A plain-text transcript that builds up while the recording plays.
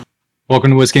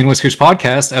Welcome to Whiskey and Whiskers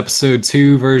Podcast, Episode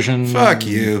 2 version. Fuck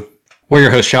you. We're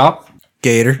your host, Shop.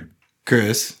 Gator.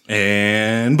 Chris.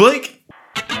 And Blake.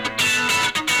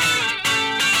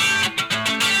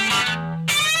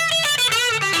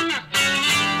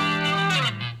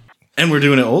 And we're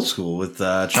doing it old school with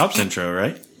Chop's intro,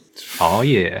 right? Oh,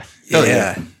 yeah. Oh,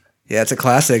 yeah. Yeah, it's a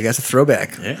classic. That's a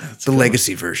throwback. Yeah. It's the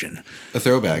legacy version. A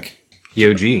throwback.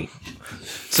 YOG.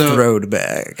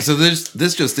 Throwback. So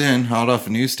this just in, hot off a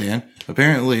newsstand.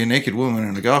 Apparently, a naked woman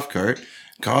in a golf cart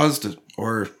caused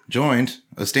or joined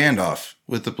a standoff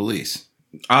with the police.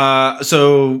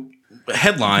 So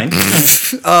headline.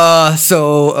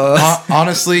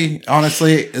 Honestly,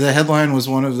 the headline was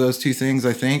one of those two things,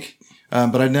 I think.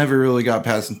 But I never really got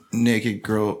past naked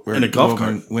girl or in a golf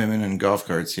cart. Women in golf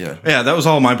carts. Yeah. Yeah, that was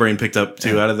all my brain picked up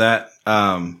too out of that,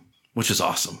 which is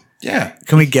awesome. Yeah.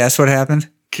 Can we guess what happened?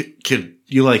 Could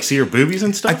you like see her boobies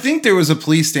and stuff? I think there was a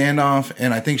police standoff,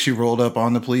 and I think she rolled up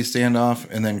on the police standoff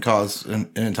and then caused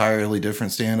an entirely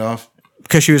different standoff.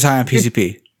 Because she was high on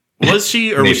PCP. Was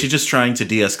she, or was she just trying to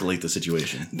de-escalate the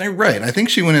situation? Right. I think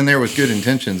she went in there with good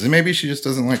intentions, and maybe she just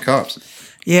doesn't like cops.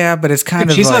 Yeah, but it's kind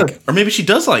of She's like... Or maybe she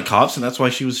does like cops, and that's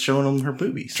why she was showing them her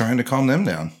boobies. Trying to calm them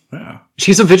down. Yeah.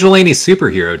 She's a vigilante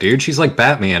superhero, dude. She's like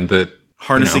Batman, but...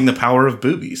 Harnessing the power of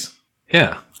boobies.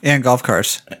 Yeah. And golf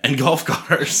cars. And golf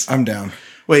cars. I'm down.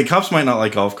 Wait, cops might not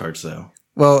like golf carts, though.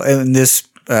 Well, in this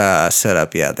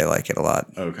setup, yeah, they like it a lot.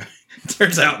 Okay.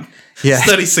 Turns out. Yeah.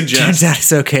 Studies suggest. Turns out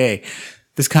it's okay.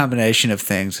 This combination of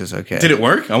things is okay. Did it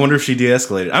work? I wonder if she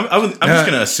de-escalated. I'm just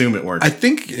going to assume it worked. I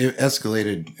think it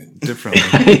escalated differently.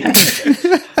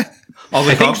 All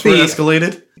the cops were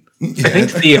escalated? I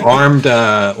think the armed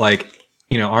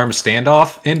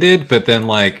standoff ended, but then,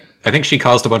 I think she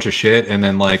caused a bunch of shit, and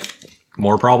then,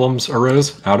 more problems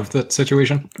arose out of that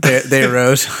situation. They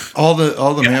arose. all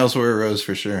the males were arose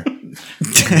for sure.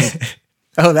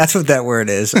 Oh, that's what that word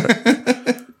is.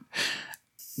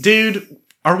 Dude,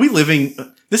 are we living...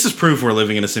 This is proof we're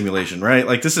living in a simulation,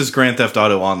 right? This is Grand Theft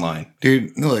Auto Online.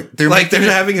 Dude, look. They're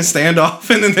having a standoff,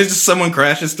 and then there's just someone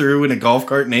crashes through in a golf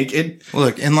cart naked.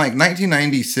 Look, in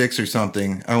 1996 or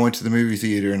something, I went to the movie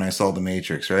theater and I saw The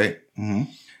Matrix, right? Mm-hmm.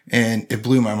 And it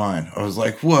blew my mind. I was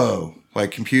like, whoa.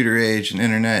 Computer age and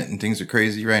internet and things are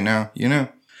crazy right now, you know?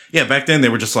 Yeah, back then they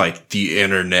were just like, the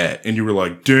internet. And you were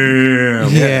like,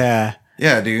 damn. Yeah.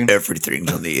 Yeah, dude.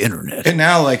 Everything's on the internet. And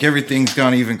now, everything's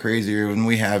gone even crazier when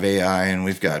we have AI and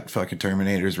we've got fucking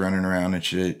Terminators running around and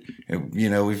shit. You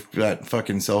know, we've got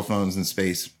fucking cell phones in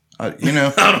space. You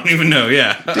know? I don't even know,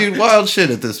 yeah. Dude, wild shit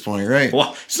at this point, right?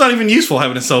 Well, it's not even useful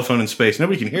having a cell phone in space.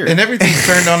 Nobody can hear it. And everything's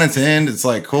turned on its end. It's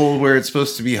cold where it's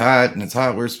supposed to be hot, and it's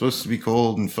hot where it's supposed to be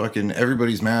cold, and fucking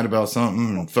everybody's mad about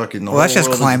something, and fucking the well, that's whole just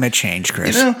world climate change,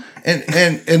 Chris. You know?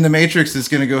 And the Matrix is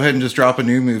going to go ahead and just drop a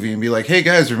new movie and be like, hey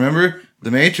guys, remember?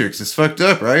 The Matrix is fucked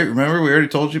up, right? Remember we already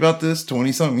told you about this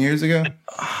 20-something years ago?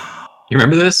 You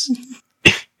remember this?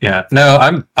 Yeah. No,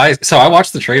 I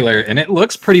watched the trailer, and it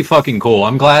looks pretty fucking cool.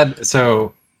 I'm glad...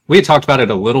 So... We had talked about it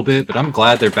a little bit, but I'm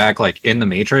glad they're back in the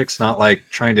Matrix, not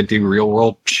trying to do real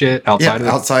world shit outside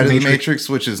of the Matrix,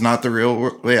 which is not the real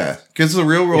world. Yeah, because the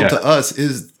real world to us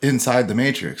is inside the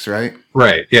Matrix, right?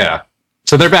 Right. Yeah.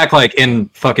 So they're back in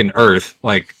fucking Earth,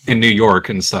 in New York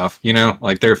and stuff. You know,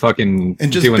 they're fucking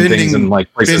and just doing things in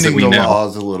places that we know.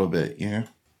 Laws a little bit, you know.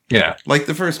 Yeah. Like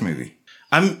the first movie.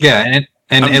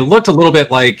 It looked a little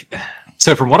bit like.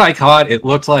 So from what I caught, it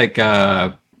looked like.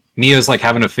 Neo's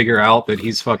having to figure out that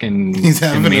he's having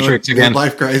in the Matrix again.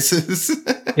 Life crisis.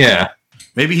 Yeah.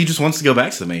 Maybe he just wants to go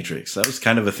back to the Matrix. That was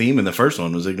kind of a theme in the first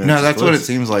one. Was ignorance? No, that's what it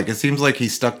seems like. It seems like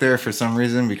he's stuck there for some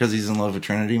reason because he's in love with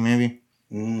Trinity. Maybe.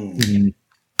 Mm-hmm.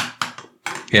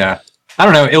 Yeah. I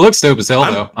don't know. It looks dope as hell,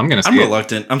 though. I'm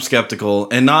reluctant. I'm skeptical,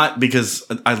 and not because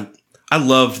I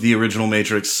loved the original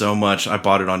Matrix so much. I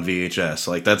bought it on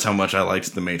VHS. That's how much I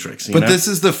liked the Matrix. You know? This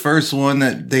is the first one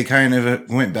that they kind of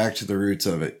went back to the roots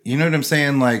of it. You know what I'm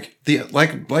saying? Like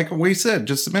we said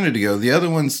just a minute ago, the other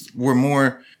ones were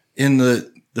more in the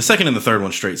second and the third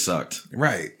one straight sucked.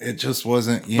 Right. It just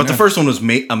wasn't. But the first one was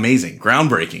amazing,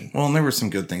 groundbreaking. Well, and there were some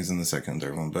good things in the second and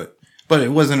third one, but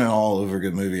it wasn't an all over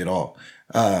good movie at all.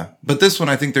 But this one,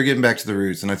 I think they're getting back to the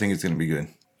roots, and I think it's going to be good.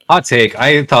 Hot take.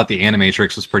 I thought the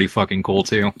Animatrix was pretty fucking cool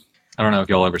too. I don't know if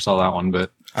y'all ever saw that one,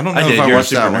 but I don't know if I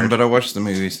watched that one, but I watched the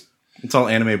movies. It's all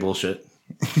anime bullshit.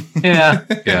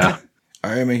 Yeah.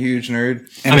 I am a huge nerd.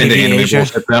 I'm into anime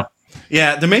bullshit though.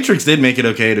 Yeah, the Matrix did make it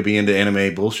okay to be into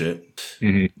anime bullshit.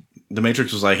 Mm-hmm. The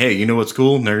Matrix was like, hey, you know what's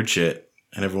cool? Nerd shit.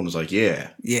 And everyone was like,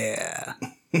 yeah. Yeah.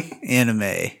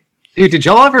 Anime. Dude, did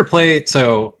y'all ever play...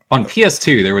 So, on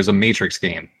PS2, there was a Matrix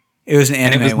game. It was an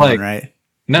anime one, right?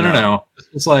 No.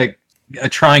 It was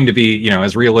trying to be,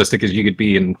 as realistic as you could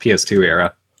be in PS2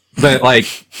 era. But like,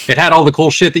 it had all the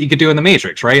cool shit that you could do in the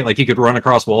Matrix, right? Like, you could run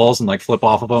across walls and like flip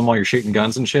off of them while you're shooting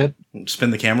guns and shit.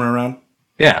 Spin the camera around.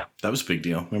 Yeah, That was a big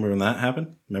deal. Remember when that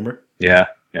happened? Remember? yeah.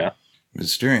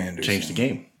 Mr. Anderson. Changed the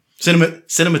game.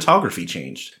 Cinematography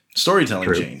changed. Storytelling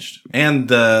True. changed. And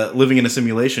the living in a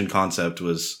simulation concept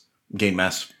was gained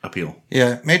mass appeal.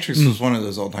 Yeah, Matrix was one of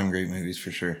those all-time great movies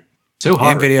for sure. So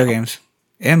hard. And video games.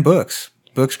 And books.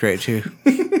 Books great too.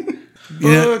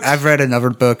 I've read another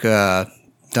book,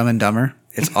 Dumb and Dumber.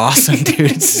 It's awesome,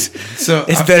 dude. It's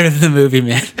better than the movie,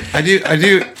 man. I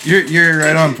do. You're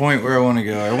right on point where I want to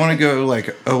go. I want to go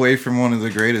like away from one of the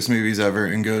greatest movies ever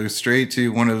and go straight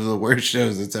to one of the worst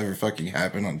shows that's ever fucking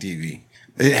happened on TV.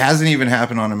 It hasn't even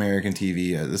happened on American TV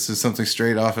yet. This is something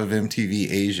straight off of MTV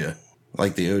Asia,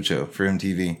 like the Ocho for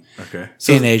MTV. Okay.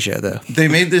 So in Asia, though. They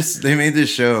made this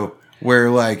show where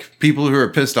like people who are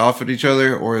pissed off at each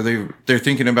other, or they're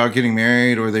thinking about getting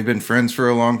married, or they've been friends for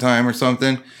a long time or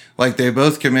something. Like they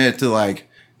both commit to like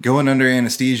going under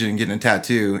anesthesia and getting a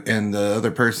tattoo, and the other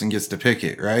person gets to pick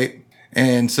it, right?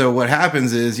 And so what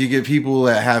happens is you get people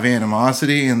that have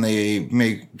animosity, and they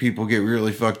make people get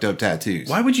really fucked up tattoos.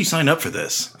 Why would you sign up for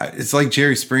this? It's like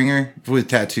Jerry Springer with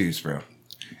tattoos, bro.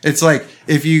 It's like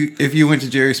if you went to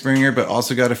Jerry Springer but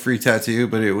also got a free tattoo,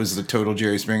 but it was the total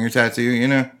Jerry Springer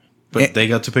tattoo, But they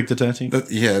got to pick the tattoo?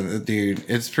 Yeah, dude,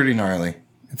 it's pretty gnarly.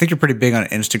 I think you're pretty big on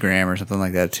Instagram or something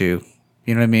like that, too.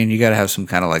 You know what I mean? You got to have some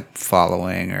kind of like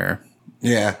following or...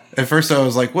 Yeah. At first I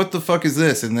was like, what the fuck is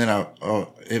this? And then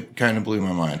it kind of blew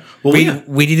my mind. Well,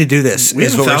 We need to do this,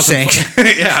 is what we're saying.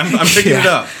 Yeah, I'm picking it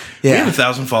up. Yeah. We have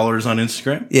 1,000 followers on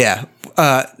Instagram. Yeah.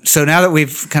 So now that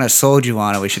we've kind of sold you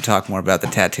on it, we should talk more about the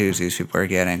tattoos these people are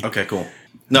getting. Okay, cool.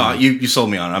 No, you sold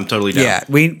me on it. I'm totally down.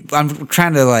 Yeah. I'm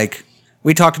trying to like...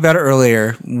 We talked about it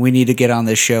earlier. We need to get on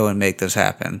this show and make this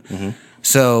happen. Mm-hmm.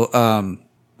 So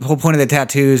the whole point of the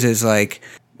tattoos is like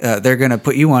they're going to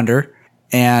put you under,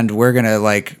 and we're going to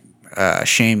like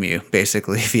shame you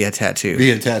basically via tattoo.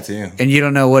 Via tattoo. And you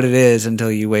don't know what it is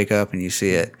until you wake up and you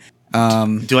see it.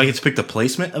 Do I get to pick the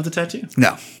placement of the tattoo?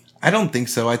 No. I don't think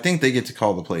so. I think they get to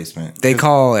call the placement. They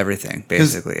call everything,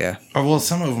 basically, yeah. Oh, well,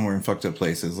 some of them were in fucked up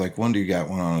places. Like one dude got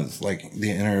one on his, like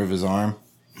the inner of his arm.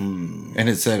 And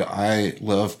it said, I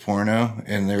love porno.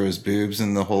 And there was boobs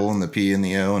in the hole and the P and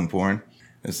the O and porn.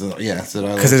 It said, I love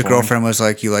porn. Because his girlfriend was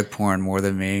like, you like porn more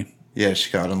than me. Yeah, she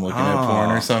caught him looking at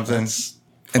porn or something.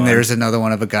 And there's another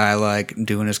one of a guy like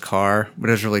doing his car, but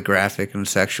it was really graphic and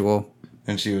sexual.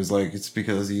 And she was like, it's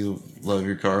because you love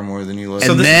your car more than you love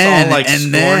So And this then- is all like and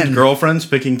scorned then- girlfriends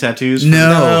picking tattoos? For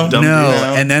No. dumb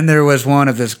dudes? And then there was one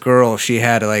of this girl, she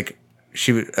had like,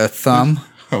 a thumb.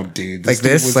 Oh, dude. Like dude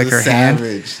this, was like a her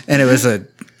savage. hand, and it was a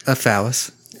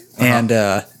phallus, and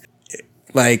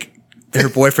like her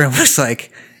boyfriend was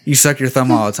like, "You suck your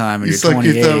thumb all the time, and You you're suck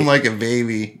 28." your thumb like a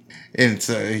baby. And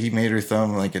so he made her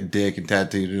thumb like a dick and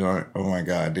tattooed it on her. Oh, my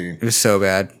God, dude. It was so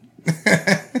bad.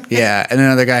 Yeah, and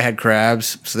another guy had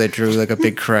crabs, so they drew like a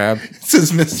big crab, It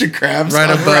says Mr. Krabs Right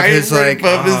above his, like-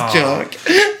 above his junk.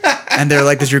 and they're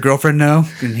like, "Does your girlfriend know?"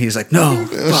 And he's like, "No."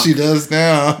 Well, she does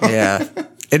now. Yeah,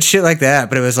 it's shit like that.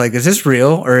 But it was like, is this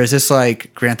real or is this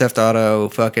like Grand Theft Auto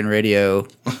fucking radio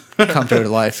come to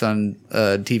life on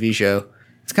a TV show?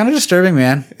 It's kind of disturbing,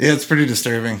 man. Yeah, it's pretty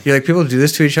disturbing. You're like, people do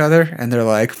this to each other, and they're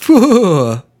like,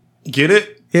 "Phew, Get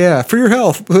it? yeah, for your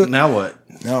health." Now what?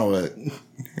 No, what?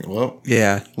 Well,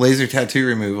 Yeah, laser tattoo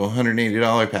removal,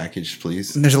 $180 package,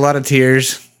 please. and there's a lot of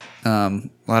tears, a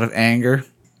lot of anger.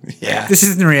 Yeah. This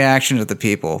isn't the reaction of the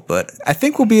people, but I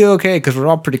think we'll be okay because we're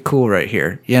all pretty cool right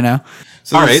here, you know?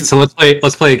 So All this right, is- so let's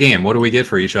play a game. What do we get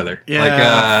for each other?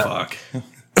 Yeah, fuck.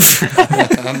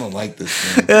 I don't like this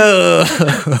thing.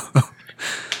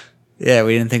 Yeah,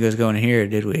 we didn't think it was going here,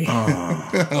 did we?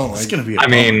 I don't It's like gonna be. I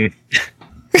mean,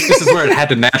 this is where it had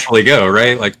to naturally go,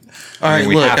 right? Like, All right,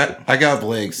 we look, have I got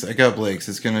Blake's.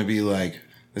 It's gonna be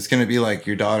like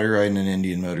your daughter riding an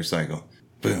Indian motorcycle.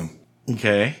 Boom.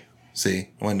 Okay. See,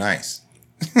 went nice.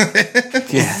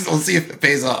 Yeah. We'll see if it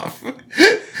pays off.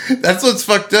 That's what's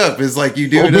fucked up. Is like you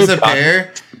do Oh, it as a God.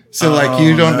 pair, so like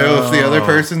you don't know if the other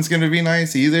person's gonna be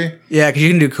nice either. Yeah, because you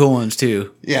can do cool ones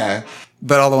too. Yeah.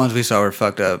 But all the ones we saw were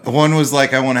fucked up. One was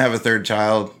like, I want to have a third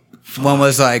child. One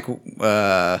was like,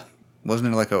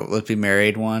 wasn't it like a let's be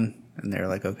married one? And they were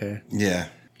like, okay. Yeah.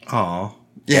 Aw.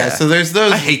 Yeah. So there's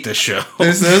those. I hate this show.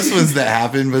 There's those ones that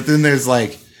happen, but then there's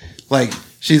like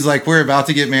she's like, we're about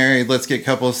to get married. Let's get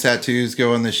couples tattoos,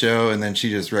 go on the show, and then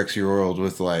she just wrecks your world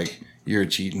with like, you're a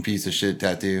cheating piece of shit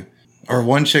tattoo. Or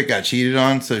one chick got cheated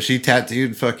on, so she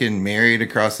tattooed fucking married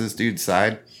across this dude's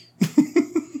side.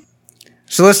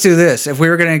 So let's do this. If we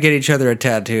were going to get each other a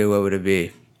tattoo, what would it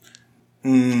be?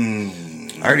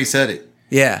 I already said it.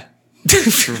 Yeah.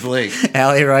 For Blake.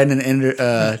 Allie riding an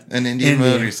Indian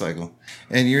motorcycle.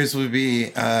 And yours would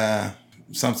be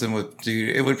something with,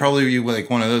 dude, it would probably be like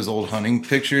one of those old hunting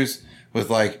pictures with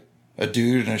like a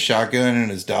dude and a shotgun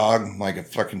and his dog, like a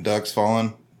fucking duck's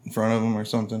falling in front of him or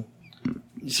something.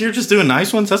 So you're just doing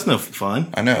nice ones? That's no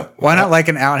fun. I know. Why not like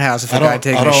an outhouse if a guy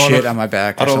taking a shit on my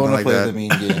back or I don't something want to like play that? the mean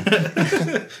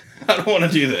game. I don't want to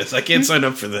do this. I can't sign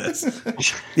up for this.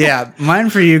 Yeah, mine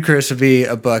for you, Chris, would be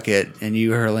a bucket and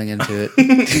you hurling into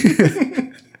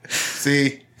it.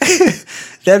 See,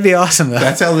 That'd be awesome, though.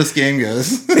 that's how this game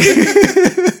goes. And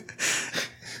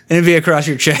it'd be across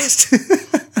your chest.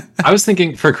 I was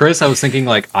thinking for Chris, I was thinking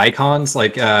like icons,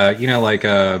 like like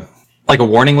a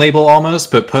warning label almost,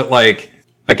 but put like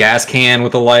a gas can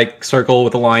with a like circle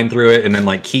with a line through it, and then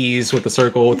like keys with a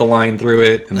circle with a line through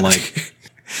it, and like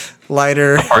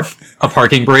Lighter. a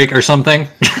parking brake or something.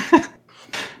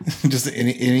 Just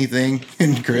anything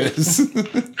in Chris.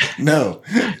 No,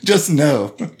 just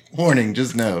no. Warning,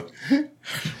 just no.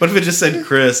 What if it just said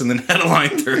Chris and then had a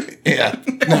line through it? Yeah,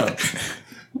 no.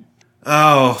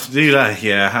 Oh, dude,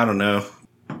 I don't know.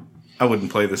 I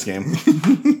wouldn't play this game.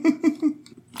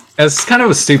 It's kind of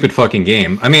a stupid fucking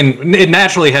game. I mean, it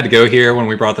naturally had to go here when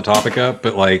we brought the topic up,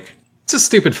 but like, it's a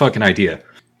stupid fucking idea.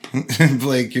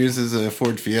 Blake, yours is a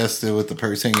Ford Fiesta with the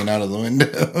purse hanging out of the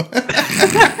window.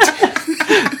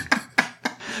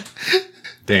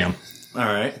 Damn. All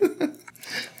right.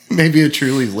 Maybe a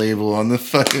Truly's label on the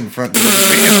fucking front of the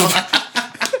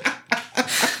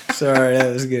Sorry,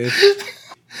 that was good.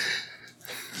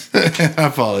 van. I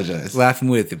apologize. Laughing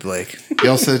with you, Blake. You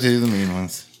also do the mean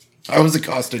ones. I was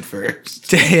accosted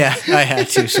first. Yeah, I had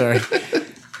to. Sorry.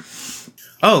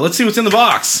 Oh, let's see what's in the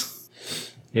box.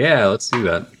 Yeah, let's do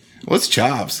that. What's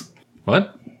chops?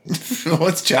 What?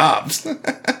 What's chops?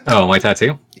 Oh, my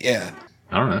tattoo? Yeah.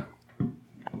 I don't know.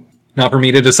 Not for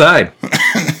me to decide.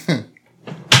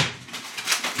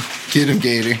 Get him,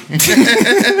 Gator.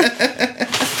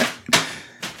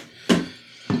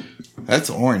 That's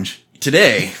orange.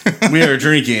 Today, we are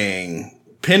drinking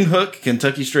Pinhook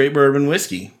Kentucky Straight Bourbon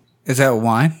Whiskey. Is that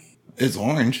wine? It's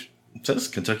orange. It says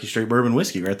Kentucky Straight Bourbon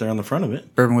Whiskey right there on the front of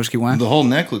it. Bourbon whiskey wine? The whole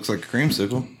neck looks like a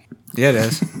creamsicle. Yeah, it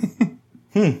is.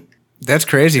 That's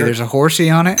crazy. There's a horsey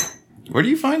on it. Where do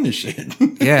you find this shit?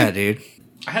 Yeah, dude.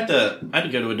 I had to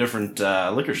go to a different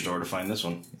liquor store to find this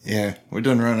one. Yeah, we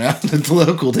done run out at the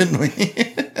local, didn't we?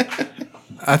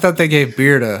 I thought they gave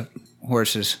beer to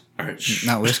horses, All right, shh.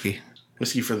 not whiskey.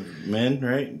 Whiskey for the men,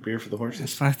 right? Beer for the horses.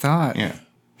 That's what I thought. Yeah.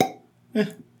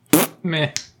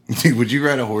 Meh. Dude, would you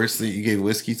ride a horse that you gave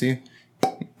whiskey to?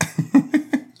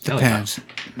 Depends.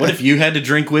 What if you had to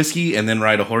drink whiskey and then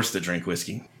ride a horse that drank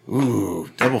whiskey? Ooh,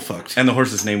 double fucked. And the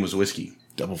horse's name was Whiskey.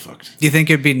 Double fucked. Do you think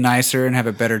it'd be nicer and have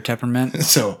a better temperament?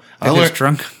 So If it's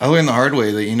drunk? I learned the hard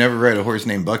way that you never ride a horse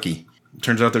named Bucky.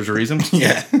 Turns out there's a reason.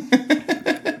 Yeah.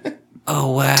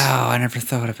 Oh, wow. I never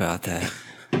thought about that.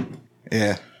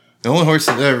 Yeah. The only horse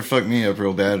that ever fucked me up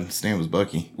real bad, his name was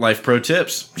Bucky. Life pro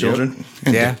tips, children.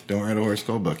 Yep. Yeah. Don't ride a horse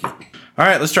called Bucky. All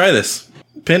right, let's try this.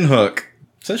 Pinhook.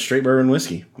 It says straight bourbon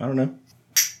whiskey. I don't know.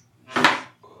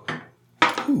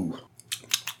 Ooh.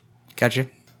 Gotcha.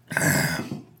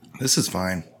 This is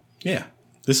fine. Yeah,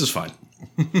 this is fine.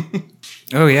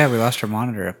 Oh, yeah. We lost our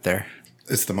monitor up there.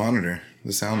 It's the monitor,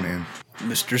 the sound man.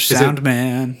 Mr.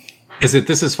 Soundman. Is it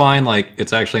this is fine, like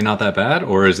it's actually not that bad?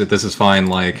 Or is it this is fine,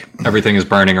 like everything is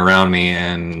burning around me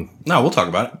and... No, we'll talk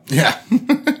about it. Yeah.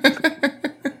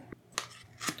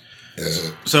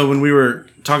 So when we were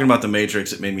talking about The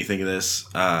Matrix, it made me think of this.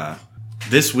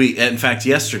 This week, in fact, 2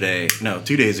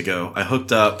 days ago, I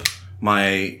hooked up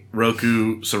my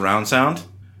Roku surround sound.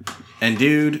 And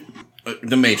dude,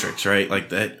 The Matrix, right? Like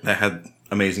that had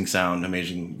amazing sound,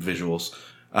 amazing visuals.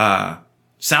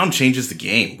 Sound changes the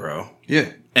game, bro.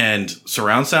 Yeah. And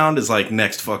surround sound is like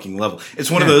next fucking level.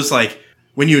 It's one of those like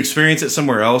when you experience it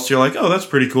somewhere else, you're like, oh, that's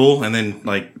pretty cool. And then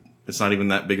like it's not even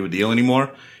that big of a deal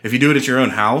anymore. If you do it at your own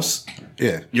house,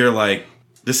 Yeah. you're like,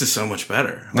 this is so much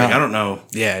better. Like, No. I don't know.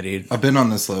 Yeah, dude. I've been on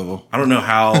this level. I don't know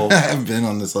how. I've been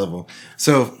on this level.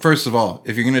 So, first of all,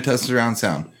 if you're going to test surround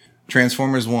sound,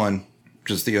 Transformers 1,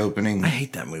 just the opening. I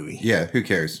hate that movie. Yeah, who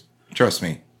cares? Trust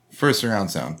me. First surround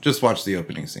sound. Just watch the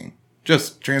opening scene.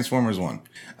 Just Transformers 1.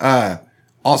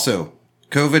 Also,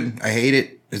 COVID, I hate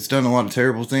it. It's done a lot of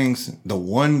terrible things. The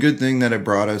one good thing that it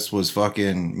brought us was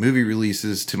fucking movie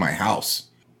releases to my house.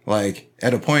 Like,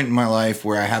 at a point in my life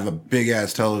where I have a big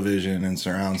ass television and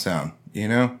surround sound, you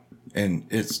know? and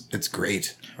it's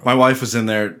great. My wife was in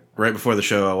there right before the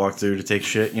show. I walked through to take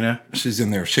shit, you know? She's in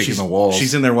there shaking the walls.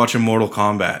 She's in there watching Mortal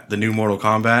Kombat, the new Mortal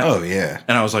Kombat. Oh yeah.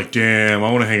 And I was like, damn,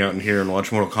 I want to hang out in here and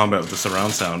watch Mortal Kombat with the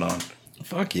surround sound on.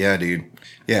 Fuck yeah, dude.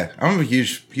 Yeah, I'm a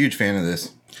huge fan of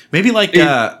this. Maybe like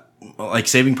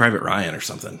Saving Private Ryan or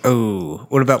something. Oh,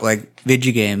 what about like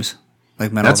video games?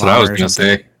 Like Medal That's of what I was Honor or gonna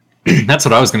something? say. That's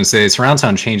what I was gonna say. Surround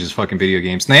sound changes fucking video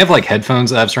games. And they have like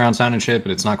headphones that have surround sound and shit,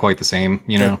 but it's not quite the same,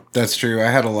 you know? That's true. I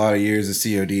had a lot of years of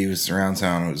COD with surround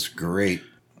sound. It was great.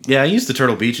 Yeah, I used the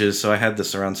Turtle Beaches, so I had the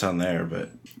surround sound there, but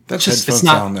That's just- headphone it's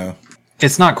not- sound though.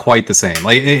 It's not quite the same.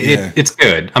 Like it's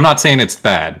good. I'm not saying it's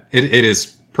bad. It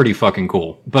is pretty fucking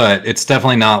cool, but it's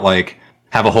definitely not like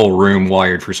have a whole room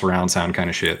wired for surround sound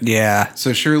kind of shit. Yeah.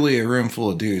 So surely a room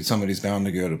full of dudes, somebody's bound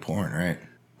to go to porn, right?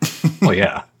 Well,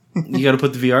 yeah. you got to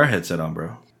put the VR headset on,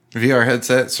 bro. VR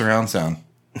headset, surround sound.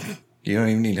 You don't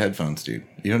even need headphones, dude.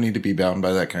 You don't need to be bound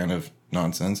by that kind of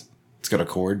nonsense. It's got a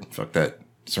cord. Fuck that.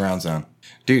 Surround sound.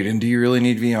 Dude, and do you really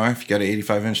need VR if you got an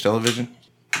 85-inch television?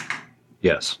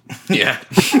 Yes. Yeah.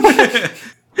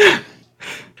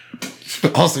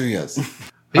 Also, yes.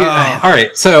 All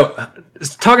right. So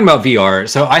talking about VR,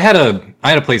 so I had a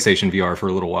PlayStation VR for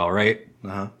a little while, right?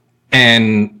 Uh-huh.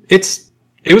 And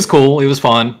it was cool. It was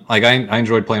fun. Like I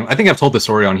enjoyed playing. I think I've told the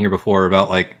story on here before about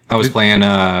like I was playing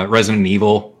Resident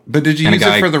Evil. But did you And a use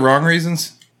guy- it for the wrong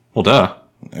reasons? Well, duh.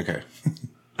 Okay.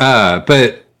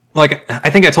 But like I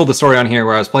think I told the story on here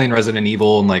where I was playing Resident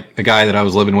Evil and like a guy that I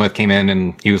was living with came in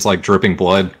and he was like dripping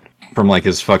blood from like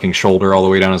his fucking shoulder all the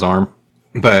way down his arm.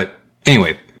 But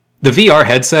anyway, the VR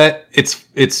headset,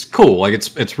 it's cool. Like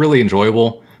it's really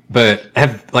enjoyable. But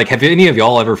have any of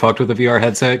y'all ever fucked with a VR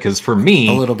headset? Because for me,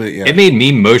 A little bit, yeah. it made me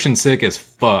motion sick as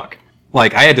fuck.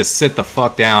 Like I had to sit the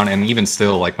fuck down, and even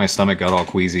still, like my stomach got all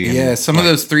queasy. And, Yeah, some of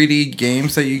those 3D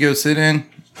games that you go sit in,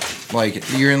 like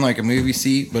you're in like a movie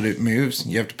seat, but it moves.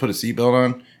 You have to put a seatbelt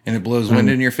on, and it blows wind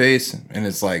in your face, and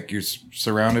it's like you're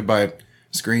surrounded by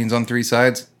screens on three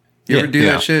sides. You ever do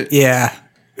Yeah. that shit? Yeah.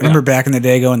 Remember back in the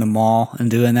day going to the mall and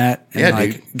doing that? And Yeah,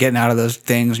 like dude. getting out of those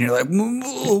things and you're like,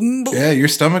 Yeah, your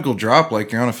stomach will drop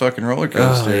like you're on a fucking roller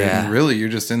coaster. Oh, yeah. And really, you're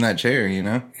just in that chair, you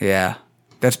know? yeah,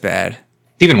 that's bad.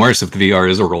 even worse if the VR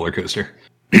is a roller coaster.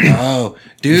 Oh,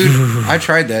 dude, I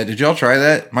tried that. Did y'all try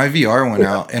that? My VR went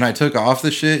out, and I took off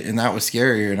the shit, and that was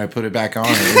scarier. And I put it back on,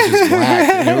 and it was just black,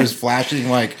 and it was flashing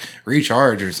like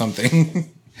recharge or something.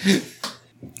 Dude,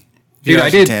 VR's I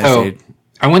did. intense, So dude.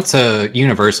 I went to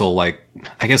Universal, like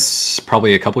I guess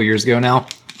probably a couple years ago now,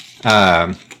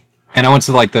 and I went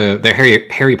to like the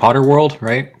Harry Potter world,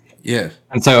 right? Yeah,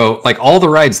 And so like all the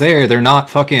rides there, they're not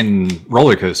fucking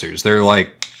roller coasters. They're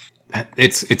like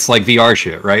it's like VR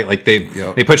shit, right? Like they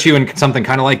put you in something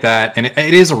kind of like that, and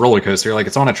it is a roller coaster. Like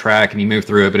it's on a track and you move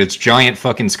through it, but it's giant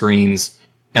fucking screens,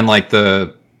 and like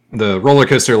the roller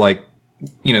coaster like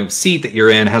seat that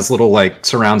you're in has little like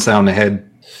surround sound ahead,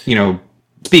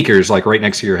 speakers like right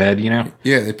next to your head,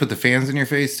 yeah. They put the fans in your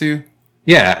face too.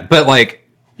 Yeah, but like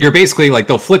you're basically like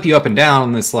they'll flip you up and down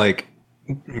on this like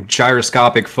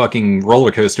gyroscopic fucking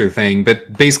roller coaster thing,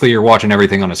 but basically you're watching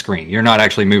everything on a screen. You're not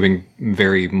actually moving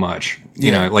very much.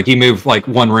 You know, like you move like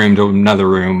one room to another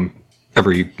room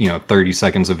every 30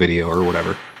 seconds of video or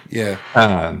whatever. Yeah,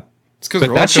 it's because but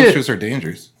roller that shit- coasters are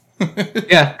dangerous.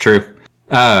 Yeah, true.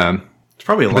 It's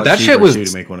probably a lot that shit cheaper was- too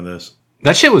to make one of those.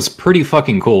 That shit was pretty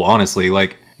fucking cool, honestly.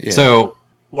 Like, so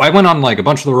I went on like a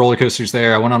bunch of the roller coasters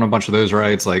there. I went on a bunch of those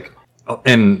rides, like,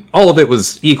 and all of it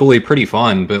was equally pretty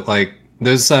fun. But like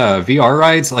those VR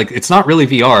rides, like it's not really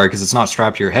VR because it's not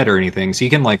strapped to your head or anything, so you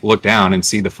can like look down and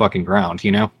see the fucking ground,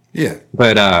 Yeah,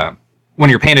 But when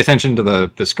you're paying attention to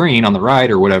the screen on the ride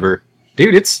or whatever,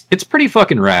 dude, it's pretty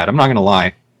fucking rad. I'm not gonna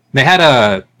lie. They had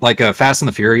a Fast and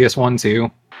the Furious one too,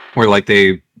 where like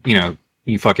they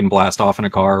you fucking blast off in a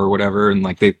car or whatever, and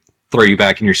like they throw you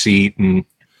back in your seat, and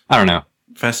I don't know.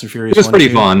 Fast and Furious. It was 1, pretty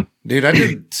 2. fun. dude, I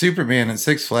did Superman at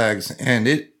Six Flags, and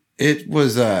it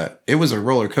was a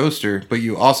roller coaster, but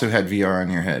you also had VR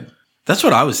on your head. That's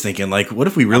what I was thinking. Like, what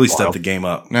if we really Wow. stepped the game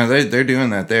up? No, they're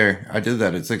doing that there. I did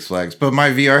that at Six Flags, but my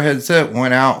VR headset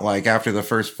went out like after the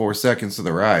first 4 seconds of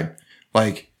the ride.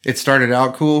 Like it started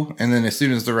out cool, and then as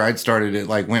soon as the ride started, it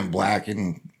like went black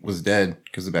and was dead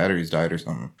because the batteries died or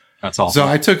something. That's all. So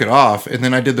I took it off, and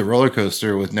then I did the roller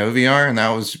coaster with no VR, and that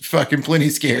was fucking plenty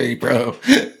scary, bro.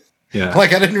 Yeah.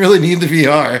 Like I didn't really need the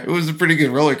VR. It was a pretty good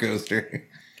roller coaster.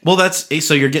 Well, that's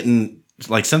so you're getting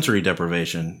like sensory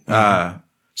deprivation.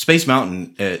 Space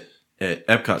Mountain at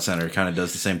Epcot Center kind of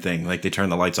does the same thing. Like they turn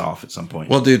the lights off at some point.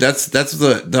 Well, dude, that's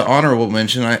the honorable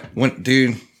mention. I went,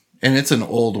 dude, and it's an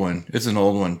old one. It's an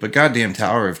old one, but goddamn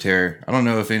Tower of Terror. I don't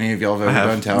know if any of y'all have ever have.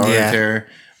 done Tower Yeah. of Terror,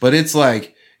 but it's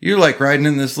like you're like riding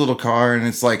in this little car, and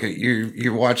it's like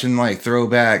you're watching like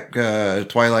throwback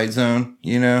Twilight Zone,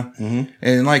 you know,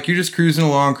 and like you're just cruising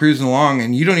along,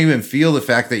 and you don't even feel the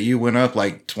fact that you went up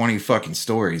like 20 fucking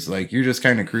stories. Like you're just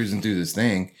kind of cruising through this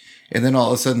thing, and then all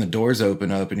of a sudden the doors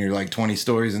open up, and you're like 20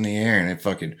 stories in the air, and it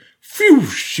fucking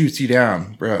shoots you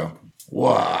down, bro.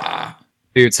 Wow,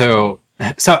 dude. So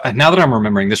now that I'm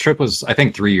remembering, this trip was I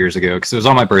think 3 years ago because it was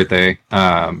on my birthday.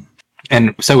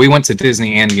 And so we went to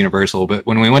Disney and Universal, but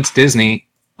when we went to Disney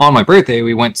on my birthday,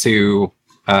 we went to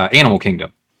Animal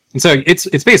Kingdom. And so it's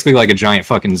basically like a giant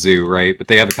fucking zoo, right? But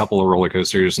they have a couple of roller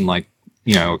coasters and like,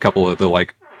 you know, a couple of the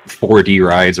like 4D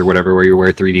rides or whatever where you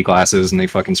wear 3D glasses and they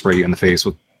fucking spray you in the face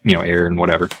with, you know, air and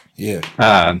whatever. yeah,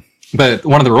 But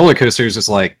one of the roller coasters is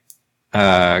like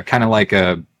kind of like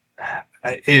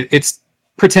it's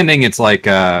pretending it's like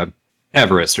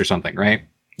Everest or something, right?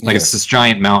 Like it's this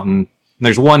giant mountain.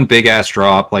 There's one big ass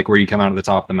drop, like where you come out of the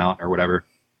top of the mountain or whatever.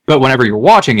 But whenever you're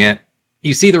watching it,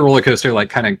 you see the roller coaster like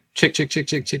kind of chick,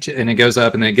 and it goes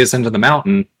up and then it gets into the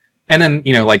mountain. And then,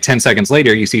 you know, like 10 seconds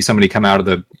later, you see somebody come out of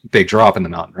the big drop in the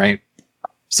mountain, right?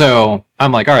 So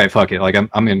I'm like, all right, fuck it. Like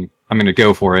I'm gonna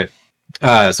go for it.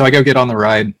 So I go get on the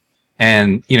ride,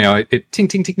 and you know, it ting,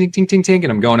 and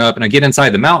I'm going up, and I get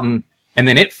inside the mountain, and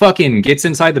then it fucking gets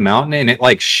inside the mountain, and it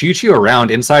like shoots you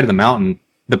around inside of the mountain.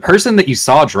 The person that you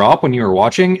saw drop when you were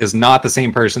watching is not the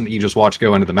same person that you just watched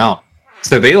go into the mountain.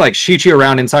 So they like shoot you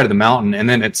around inside of the mountain, and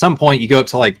then at some point you go up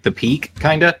to like the peak,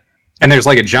 kinda, and there's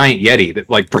like a giant Yeti that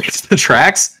like breaks the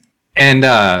tracks, and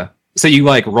so you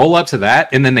like roll up to that,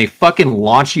 and then they fucking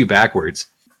launch you backwards,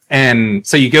 and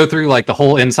so you go through like the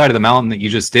whole inside of the mountain that you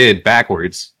just did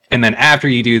backwards, and then after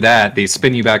you do that, they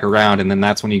spin you back around, and then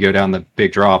that's when you go down the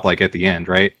big drop, like at the end,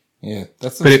 right? yeah.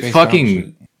 That's But it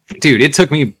fucking. Dude, it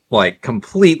took me like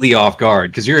completely off guard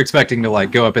because you're expecting to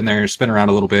like go up in there, spin around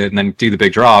a little bit, and then do the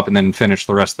big drop, and then finish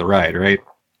the rest of the ride, right?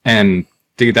 And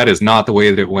dude, that is not the way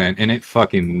that it went, and it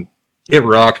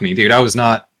rocked me, dude. I was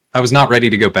not ready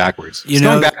to go backwards.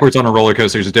 Going backwards on a roller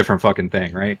coaster is a different fucking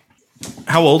thing, right?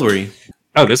 How old were you?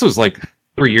 Oh, this was like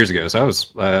 3 years ago, so I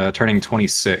was turning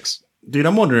 26. Dude,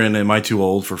 I'm wondering, am I too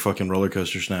old for fucking roller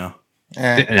coasters now?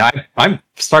 And I'm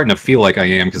starting to feel like I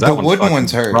am because that The wooden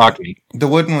ones hurt. rocked me. The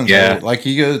wooden ones, Yeah. hurt. Like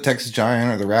you go to Texas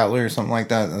Giant or the Rattler or something like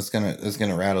that. That's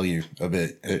gonna rattle you a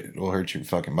bit. It will hurt your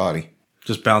fucking body.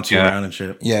 Just bounce you Yeah. around and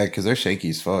shit. Yeah, because they're shaky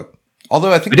as fuck.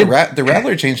 Although I think I the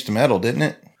Rattler changed to metal, didn't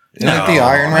it? Isn't No, it the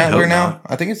Iron I Rattler hope now? not.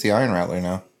 I think it's the Iron Rattler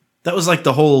now. That was like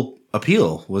the whole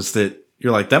appeal, was that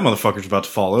you're like, that motherfucker's about to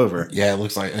fall over. Yeah, it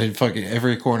looks like fucking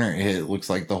every corner it hit, it looks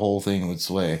like the whole thing would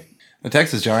sway. The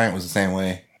Texas Giant was the same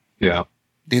way. Yeah.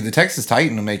 Dude, the Texas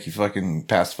Titan will make you fucking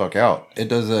pass the fuck out. It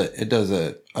does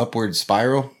a upward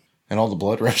spiral and all the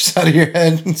blood rushes out of your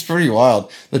head. It's pretty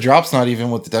wild. The drop's not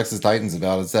even what the Texas Titan's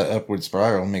about. It's that upward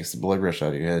spiral makes the blood rush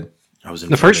out of your head. I was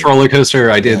The first roller coaster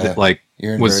I did Yeah, that like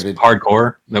you're was inverted.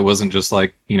 hardcore. That wasn't just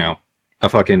like, you know,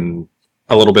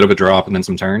 a little bit of a drop and then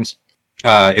some turns.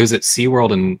 It was at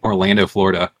SeaWorld in Orlando,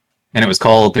 Florida, and it was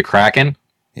called the Kraken.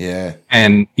 Yeah.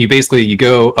 And you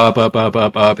go up,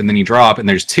 and then you drop, and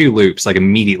there's 2 loops like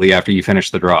immediately after you finish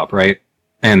the drop, right?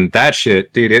 And that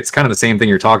shit, dude, it's kind of the same thing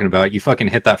you're talking about. You fucking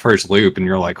hit that first loop, and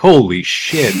you're like, holy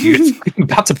shit, dude, I'm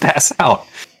about to pass out.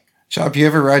 Chop, you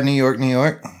ever ride New York, New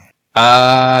York?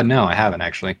 No, I haven't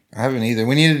actually. I haven't either.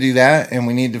 We need to do that, and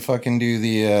we need to fucking do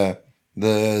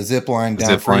the zip line down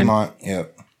Zip line? Fremont.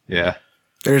 Yep. Yeah.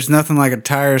 There's nothing like a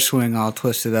tire swing all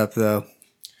twisted up, though.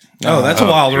 Oh, that's a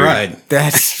wild dude. ride.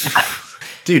 That's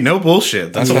Dude, no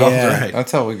bullshit. That's a Yeah. wild ride.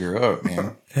 That's how we grew up,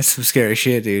 man. that's some scary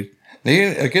shit, dude.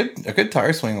 Dude, a good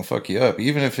tire swing will fuck you up.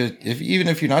 Even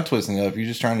if you're not twisting it up, you're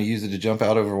just trying to use it to jump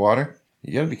out over water.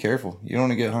 You gotta be careful. You don't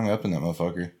want to get hung up in that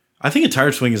motherfucker. I think a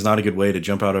tire swing is not a good way to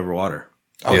jump out over water.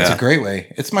 Oh, it's Yeah. a great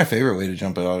way. It's my favorite way to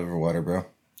jump out over water, bro.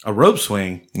 A rope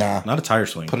swing, Nah, not a tire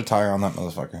swing. put a tire on that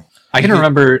motherfucker. I can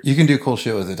remember You can do cool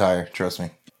shit with a tire. Trust me.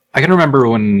 I can remember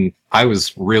when I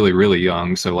was really, really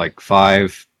young, so like 4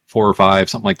 or 5,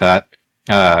 something like that.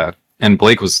 And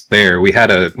Blake was there. We had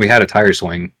a tire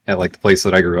swing at like the place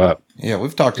that I grew up. Yeah,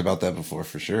 we've talked about that before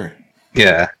for sure.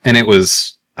 Yeah, and it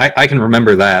was I can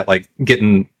remember that like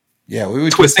getting Yeah, we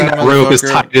would twisting twist that rope as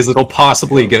motherfucker. tight as it'll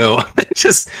possibly go,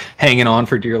 just hanging on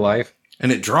for dear life.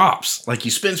 And it drops. Like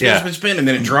you spin, Yeah. and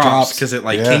then it drops Drops. because it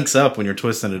like Yeah. kinks up when you're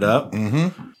twisting it up.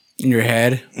 In your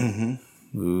head.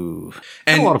 Ooh.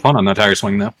 Had a And lot of fun on that tire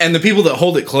swing though. and the people that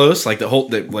hold it close, like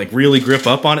that like really grip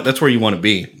up on it, that's where you want to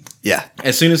be. Yeah.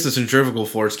 As soon as the centrifugal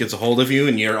force gets a hold of you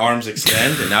and your arms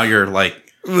extend, and now you're like,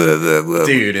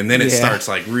 dude, and then it Yeah. starts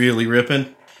like really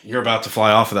ripping. You're about to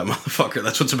fly off of that motherfucker.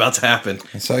 That's what's about to happen.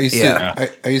 So I used Yeah.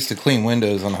 to I used to clean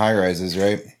windows on high rises,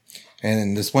 right?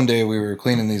 And this one day we were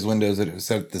cleaning these windows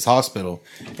at this hospital,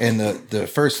 and the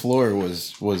first floor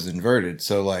was inverted.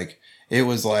 So like it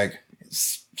was like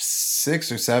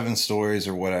 6 or 7 stories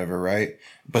or whatever, right?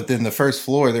 But then the first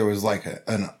floor there was like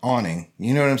an awning.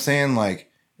 You know what I'm saying? Like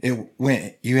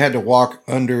you had to walk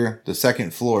under the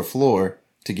second floor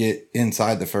to get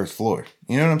inside the first floor.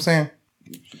 You know what I'm saying?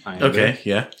 Okay,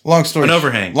 yeah. An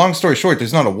overhang. Long story short,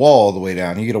 there's not a wall all the way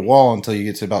down. You get a wall until you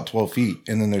get to about 12 feet,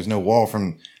 and then there's no wall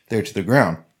from there to the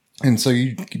ground. And so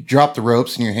you drop the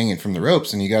ropes, and you're hanging from the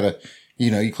ropes, and you gotta,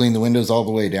 you clean the windows all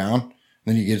the way down.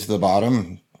 Then you get to the bottom,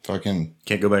 and fucking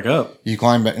Can't go back up. you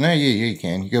climb back. No, yeah, you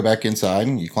can. You go back inside,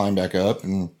 and you climb back up,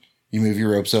 and you move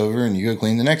your ropes over, and you go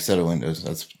clean the next set of windows.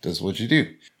 That's what you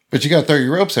do. But you got to throw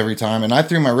your ropes every time, and I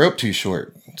threw my rope too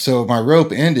short. So my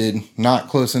rope ended not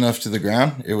close enough to the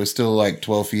ground. It was still like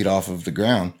 12 feet off of the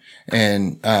ground.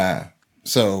 And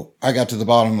so I got to the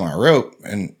bottom of my rope,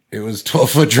 and it was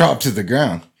 12-foot drop to the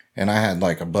ground. And I had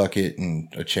like a bucket and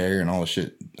a chair and all the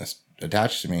shit that's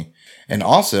attached to me. And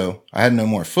also, I had no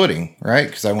more footing, right?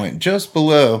 Because I went just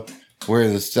below where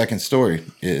the second story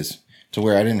is, to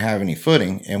where I didn't have any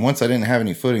footing. And once I didn't have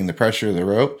any footing, the pressure of the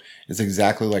rope is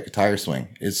exactly like a tire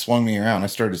swing. It swung me around. I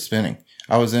started spinning.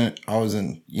 I was in,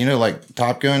 like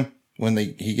Top Gun when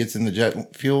he gets in the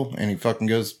jet fuel and he fucking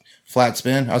goes flat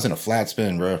spin. I was in a flat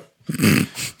spin, bro.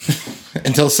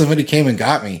 Until somebody came and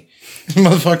got me.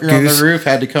 Motherfucker on the roof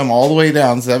had to come all the way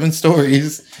down 7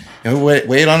 stories and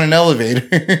wait on an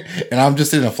elevator. And I'm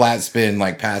just in a flat spin,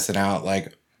 like passing out,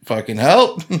 like fucking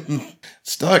help.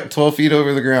 Stuck 12 feet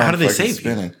over the ground. How did they save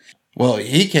spinning. you? Well,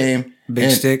 he came.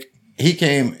 Big stick. He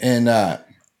came and,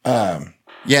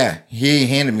 he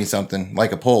handed me something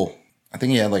like a pole. I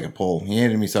think he had like a pole. He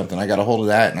handed me something. I got a hold of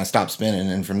that and I stopped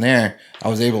spinning. And from there, I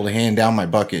was able to hand down my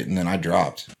bucket and then I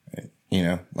dropped,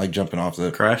 like jumping off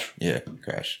the Crash? Yeah,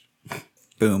 crash.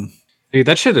 Boom. Dude,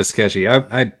 that shit is sketchy.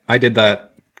 I did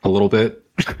that a little bit,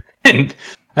 and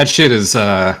that shit is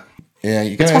Yeah,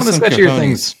 you it's gotta one of the have some sketchier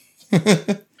cojones.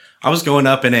 things. I was going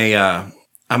up in a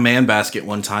man basket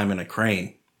one time in a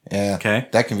crane. Yeah. Okay.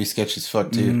 That can be sketchy as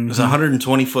fuck too. It was a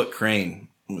 120-foot crane.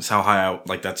 That's how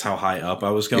high up I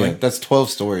was going. Yeah, that's 12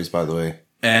 stories, by the way.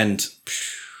 And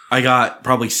I got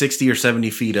probably 60 or 70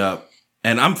 feet up,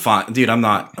 and I'm fine, dude. I'm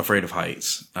not afraid of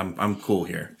heights. I'm cool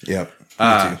here. Yep. Me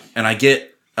too. And I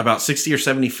get about 60 or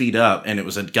 70 feet up, and it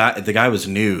was a guy. The guy was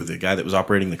new. The guy that was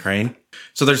operating the crane.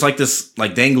 So there's like this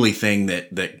like dangly thing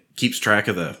that keeps track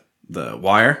of the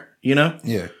wire.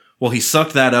 Yeah. Well, he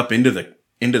sucked that up into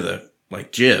the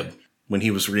like jib when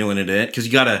he was reeling it in, because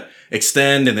you gotta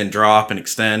extend and then drop and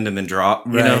extend and then drop.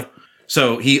 You know.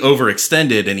 So he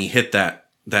overextended and he hit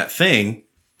that thing,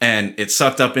 and it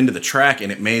sucked up into the track,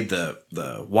 and it made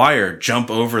the wire jump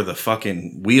over the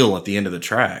fucking wheel at the end of the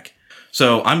track.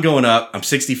 So I'm going up, I'm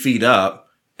 60 feet up,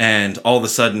 and all of a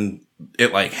sudden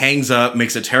it like hangs up,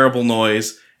 makes a terrible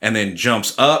noise, and then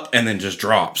jumps up and then just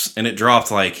drops. And it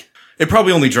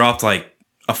probably only dropped like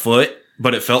a foot,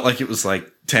 but it felt like it was like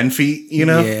 10 feet,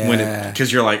 Yeah.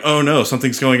 because you're like, oh no,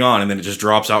 something's going on. And then it just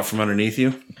drops out from underneath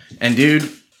you. And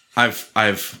dude, I've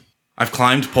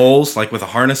climbed poles like with a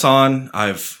harness on.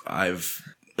 I've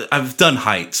done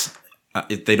heights.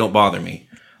 They don't bother me.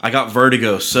 I got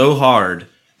vertigo so hard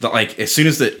that like as soon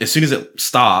as it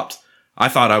stopped, I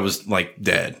thought I was like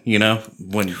dead,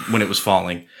 when it was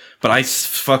falling. But I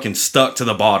fucking stuck to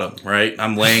the bottom, right?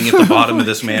 I'm laying at the bottom of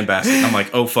this man basket. I'm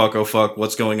like, oh fuck,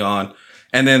 what's going on?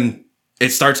 And then it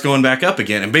starts going back up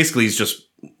again. And basically he's just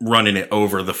running it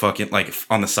over the fucking, like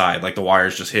on the side, like the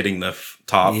wire's just hitting the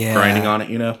top, grinding on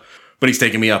it, But he's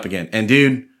taking me up again. And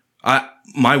dude,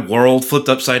 my world flipped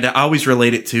upside down. I always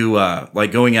relate it to,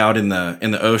 like going out in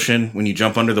the ocean when you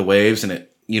jump under the waves and it,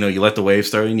 you let the waves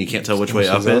throw you and you can't tell which way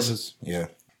up is. Yeah.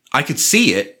 I could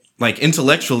see it. Like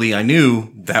intellectually, I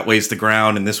knew that way's the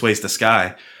ground and this way's the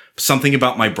sky. Something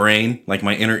about my brain, like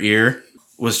my inner ear,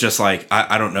 was just like,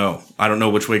 I don't know. I don't know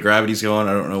which way gravity's going.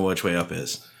 I don't know which way up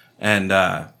is. And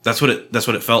that's what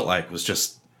it felt like, was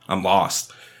just, I'm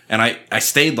lost. And I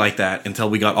stayed like that until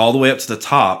we got all the way up to the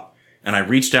top, and I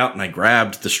reached out and I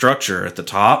grabbed the structure at the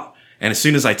top. And as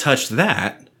soon as I touched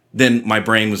that, then my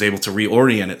brain was able to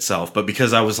reorient itself. But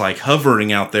because I was like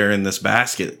hovering out there in this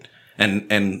basket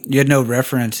and You had no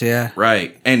reference, yeah.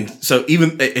 right. And so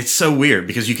it's so weird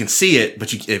because you can see it,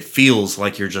 but it feels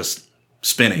like you're just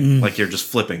spinning, like you're just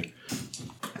flipping.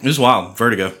 It was wild.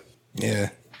 Vertigo. Yeah.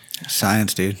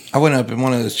 Science, dude. I went up in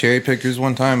one of those cherry pickers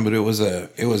one time, but it was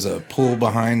a pull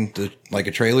behind like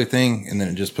a trailer thing, and then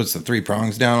it just puts the 3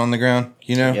 prongs down on the ground,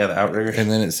 Yeah, the outrigger. and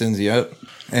then it sends you up.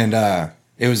 And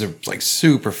it was a like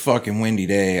super fucking windy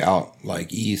day out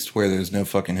like east where there's no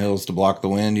fucking hills to block the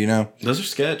wind, you know. Those are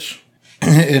sketch.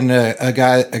 And a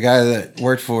guy that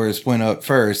worked for us went up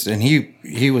first, and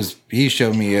he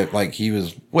showed me it like he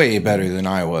was way better than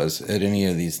I was at any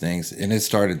of these things. And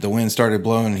the wind started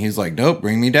blowing, and he's like, "Nope,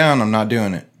 bring me down. I'm not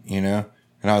doing it," you know.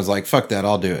 And I was like, "Fuck that,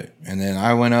 I'll do it." And then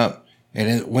I went up,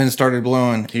 and the wind started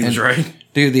blowing. He was right,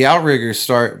 dude. The outriggers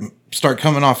start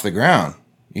coming off the ground.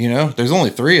 You know, there's only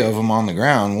 3 of them on the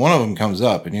ground. One of them comes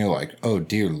up, and you're like, "Oh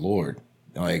dear Lord!"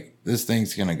 Like, this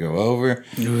thing's gonna go over.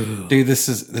 Ugh. Dude, this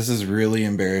is really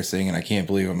embarrassing, and I can't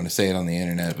believe I'm gonna say it on the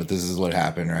internet, but this is what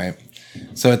happened, right?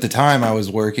 So at the time I was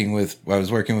working with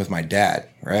my dad,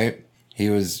 right? He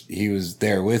was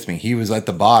there with me. He was at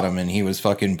the bottom, and he was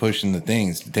fucking pushing the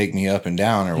things to take me up and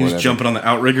down or whatever. He was jumping on the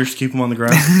outriggers to keep him on the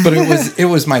ground. But it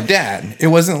was my dad. It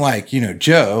wasn't like, you know,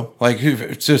 Joe. Like,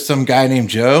 just some guy named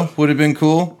Joe would have been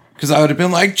cool, because I would have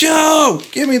been like, "Joe,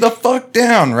 get me the fuck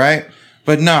down," right?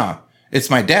 But nah. It's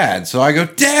my dad, so I go,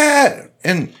 "Dad!"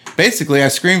 And basically I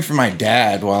scream for my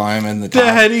dad while I'm in the top.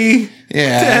 Daddy!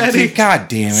 Yeah. Daddy! God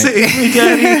damn it. Save me,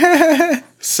 Daddy!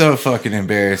 So fucking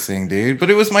embarrassing, dude. But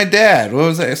it was my dad. What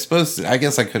was I supposed to? I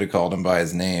guess I could have called him by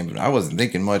his name, but I wasn't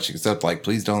thinking much except like,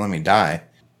 please don't let me die.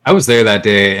 I was there that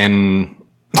day, and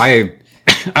I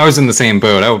was in the same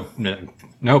boat.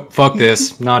 Nope, fuck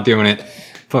this. Not doing it.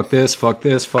 Fuck this, fuck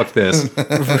this, fuck this.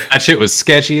 That shit was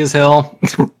sketchy as hell.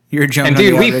 You're jumping and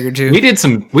dude, on the outrigger too.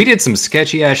 we did some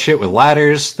sketchy ass shit with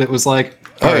ladders that was like,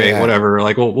 all right, whatever.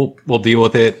 Like we'll deal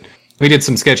with it. We did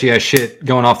some sketchy ass shit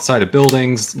going off the side of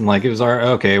buildings, and like it was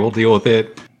okay, we'll deal with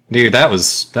it. Dude, that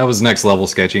was next level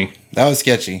sketchy. That was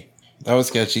sketchy.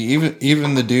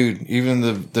 Even the dude, even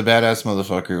the badass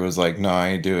motherfucker was like, "No, I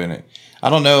ain't doing it." I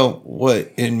don't know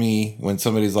what in me when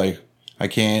somebody's like, "I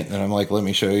can't," and I'm like, "Let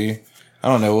me show you." I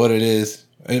don't know what it is,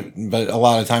 but a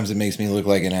lot of times it makes me look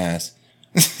like an ass.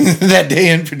 That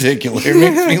day in particular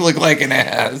makes me look like an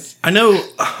ass. I know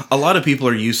a lot of people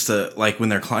are used to, like, when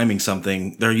they're climbing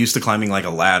something, they're used to climbing like a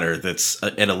ladder that's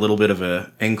at a little bit of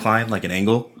a incline, like an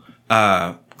angle.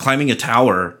 Climbing a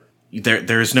tower,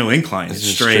 there is no incline; it's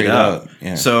straight up.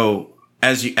 Yeah. So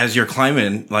as you're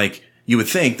climbing, like, you would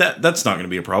think that's not going to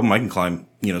be a problem. I can climb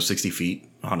 60 feet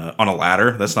on a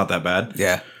ladder. That's not that bad.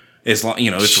 Yeah. It's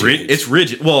it's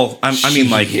rigid. Well, I mean,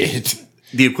 like,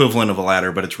 the equivalent of a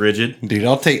ladder, but it's rigid. Dude,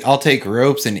 I'll take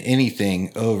ropes and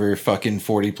anything over fucking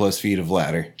 40 plus feet of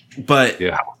ladder. But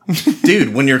yeah,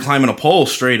 dude, when you're climbing a pole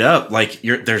straight up, like,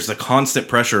 there's the constant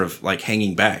pressure of like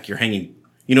hanging back. You're hanging.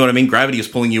 You know what I mean? Gravity is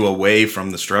pulling you away from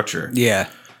the structure. Yeah.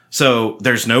 So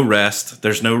there's no rest.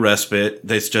 There's no respite.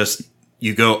 It's just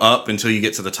you go up until you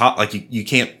get to the top. Like, you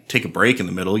can't take a break in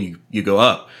the middle. You go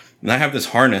up. And I have this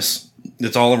harness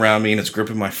that's all around me, and it's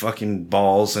gripping my fucking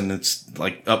balls, and it's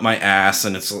like up my ass,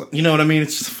 and it's, you know what I mean?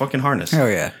 It's just a fucking harness. Oh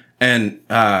yeah. And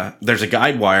there's a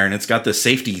guide wire, and it's got this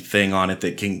safety thing on it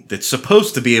that's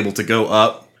supposed to be able to go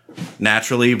up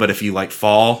naturally, but if you like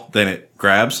fall, then it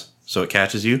grabs, so it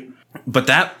catches you. But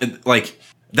that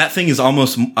thing is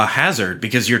almost a hazard,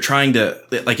 because you're trying to,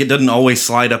 like, it doesn't always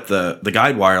slide up the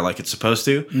guide wire like it's supposed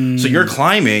to. So you're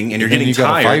climbing and you're getting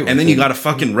tired, and then you got to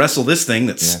fucking wrestle this thing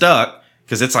that's stuck,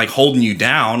 because it's like holding you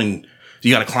down, and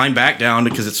you got to climb back down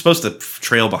because it's supposed to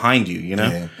trail behind you, you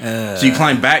know? Yeah. So you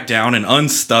climb back down and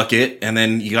unstuck it, and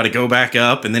then you got to go back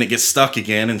up, and then it gets stuck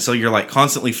again. And so you're like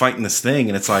constantly fighting this thing.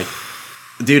 And it's like,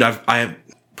 dude, I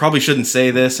probably shouldn't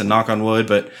say this and knock on wood,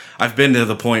 but I've been to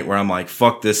the point where I'm like,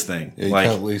 fuck this thing. Yeah, you like,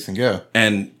 cut it loose and go.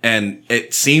 And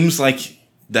it seems like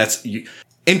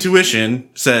intuition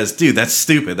says, dude, that's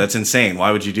stupid. That's insane.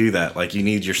 Why would you do that? Like, you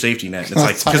need your safety net. And it's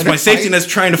like, because my safety net's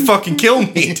trying to fucking kill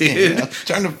me, dude. Yeah,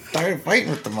 tired of fighting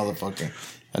with the motherfucker.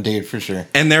 I did, for sure.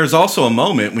 And there's also a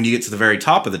moment when you get to the very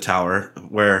top of the tower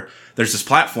where there's this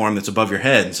platform that's above your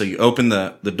head. And so you open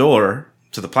the door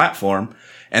to the platform,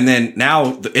 and then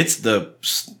now the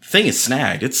thing is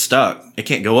snagged. It's stuck. It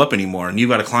can't go up anymore. And you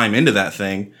got to climb into that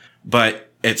thing. But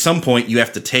at some point, you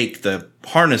have to take the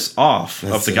harness off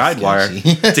of the guide wire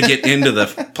to get into the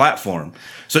platform.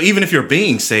 So even if you're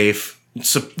being safe,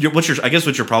 what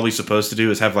you're probably supposed to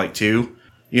do is have like 2,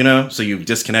 so you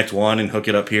disconnect one and hook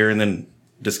it up here, and then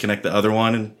disconnect the other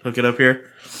one and hook it up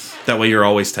here. That way you're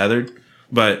always tethered.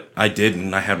 But I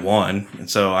didn't. I had one. And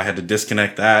so I had to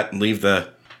disconnect that and leave the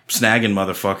snagging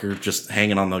motherfucker just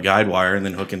hanging on the guide wire, and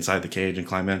then hook inside the cage and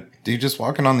climb in. Dude, just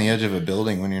walking on the edge of a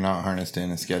building when you're not harnessed in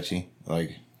is sketchy.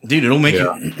 Like, dude, it'll make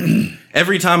you.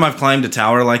 Every time I've climbed a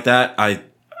tower like that,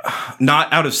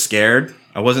 not out of scared.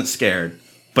 I wasn't scared,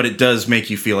 but it does make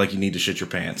you feel like you need to shit your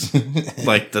pants.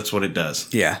 Like, that's what it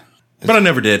does. Yeah. But I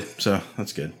never did, so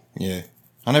that's good. Yeah.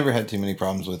 I never had too many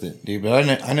problems with it, dude. But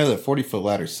I know that 40-foot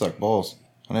ladders suck balls.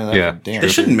 I know that. Yeah. for damn They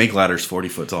sure. shouldn't make ladders 40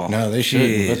 foot tall. No, they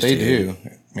shouldn't, but Jeez, they dude. do.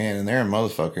 Man, and they're a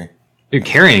motherfucker. Dude,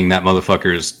 carrying that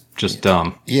motherfucker is just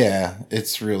dumb. Yeah,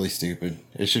 it's really stupid.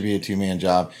 It should be a 2-man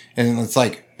job. And it's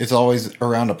like, it's always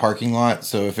around a parking lot.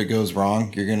 So if it goes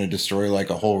wrong, you're going to destroy like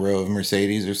a whole row of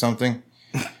Mercedes or something.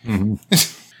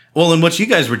 Well, and what you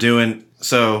guys were doing,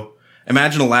 so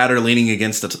imagine a ladder leaning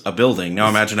against a building. Now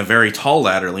imagine a very tall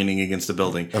ladder leaning against a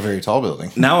building. A very tall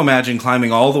building. Now imagine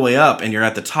climbing all the way up and you're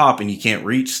at the top and you can't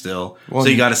reach still. Well, so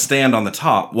you got to stand on the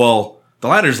top. Well, the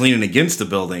ladder's leaning against the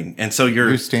building. And so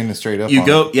You're standing straight up.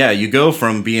 on you go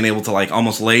from being able to like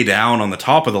almost lay down on the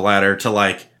top of the ladder to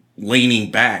like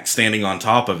leaning back, standing on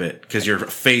top of it because your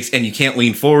face, and you can't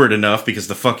lean forward enough because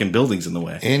the fucking building's in the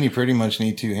way. And you pretty much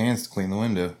need 2 hands to clean the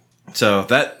window. So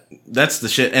that's the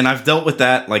shit. And I've dealt with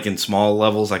that like in small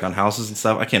levels, like on houses and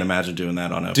stuff. I can't imagine doing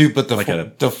that on a Dude, but the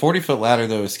 40-foot ladder,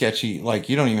 though, is sketchy. Like,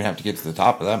 you don't even have to get to the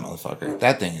top of that motherfucker.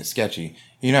 That thing is sketchy.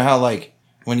 You know how, like,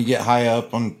 when you get high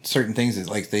up on certain things, it's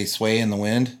like they sway in the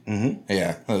wind? Mm-hmm.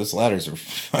 Yeah, those ladders are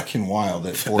fucking wild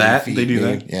at 40 feet. They do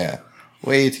dude. that? Yeah.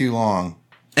 Way too long.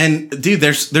 And dude,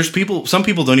 there's people. Some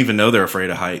people don't even know they're afraid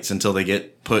of heights until they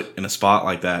get put in a spot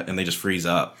like that and they just freeze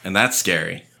up, and that's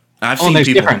scary. I've Oh, seen and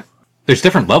people. there's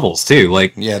different levels too.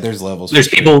 Like Yeah, there's levels. there's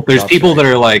for people sure. there's Top people that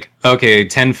straight. are like, okay,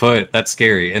 10 foot, that's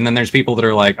scary. And then there's people that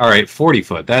are like, all right, 40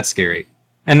 foot, that's scary.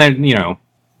 And then, you know,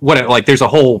 what, like there's a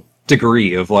whole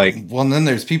degree of like, Well, and then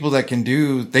there's people that can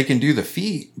do the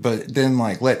feet, but then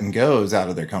like letting go is out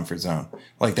of their comfort zone.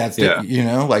 Like that's Yeah. you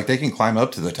know, like they can climb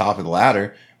up to the top of the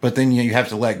ladder, but then you have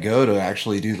to let go to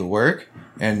actually do the work.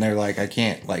 And they're like, I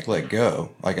can't like let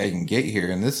go. Like I can get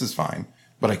here and this is fine,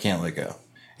 but I can't let go.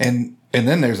 And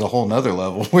then there's a whole nother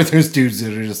level where there's dudes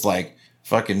that are just like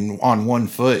fucking on 1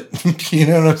 foot. You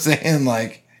know what I'm saying?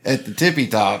 Like at the tippy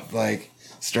top, like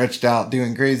stretched out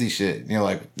doing crazy shit. And you're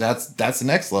like, that's the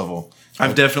next level.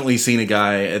 I've definitely seen a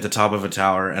guy at the top of a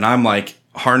tower, and I'm like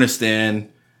harnessed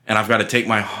in, and I've got to take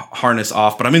my harness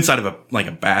off, but I'm inside of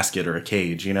a basket or a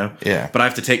cage, you know? Yeah. But I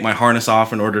have to take my harness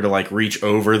off in order to like reach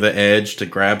over the edge to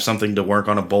grab something to work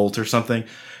on a bolt or something.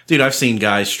 Dude, I've seen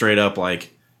guys straight up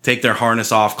like take their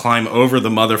harness off, climb over the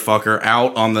motherfucker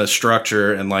out on the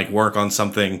structure and like work on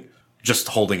something just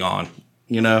holding on,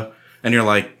 you know? And you're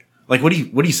like what do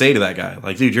you say to that guy?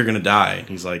 Like, dude, you're going to die. And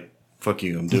he's like, fuck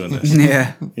you, I'm doing this.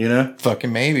 Yeah. You know?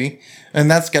 Fucking maybe.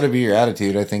 And that's got to be your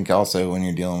attitude, I think, also when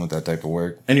you're dealing with that type of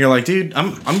work. And you're like, dude,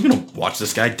 I'm gonna watch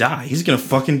this guy die. He's gonna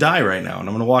fucking die right now, and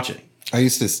I'm gonna watch it. That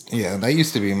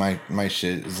used to be my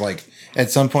shit. It's like at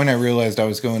some point I realized I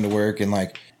was going to work and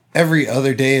like every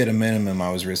other day at a minimum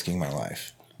I was risking my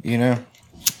life. You know?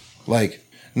 Like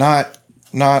not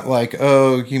like,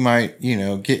 oh, you might, you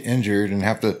know, get injured and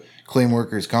have to claim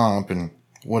workers' comp and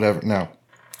whatever. No.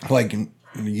 Like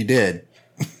you did.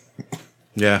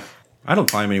 Yeah, I don't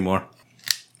climb anymore.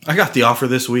 I got the offer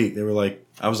this week. They were like,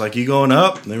 I was like, you going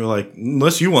up? And they were like,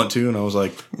 unless you want to. And I was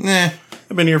like, Nah.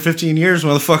 I've been here 15 years,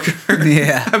 motherfucker.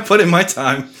 Yeah. I put in my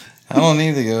time. I don't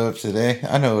need to go up today.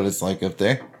 I know what it's like up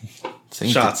there.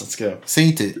 Saint Shots, it. let's go.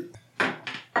 Saint it.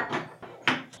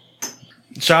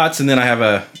 Shots, and then I have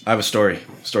a story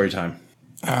time.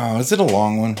 Oh, is it a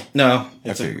long one? No,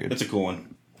 it's figured. a cool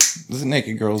one. Is it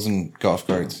naked girls and golf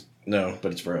carts? No,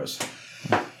 but it's bros.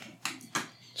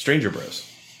 Stranger bros.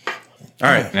 All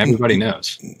right, and everybody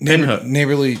knows. Pinhook.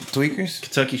 Neighborly tweakers?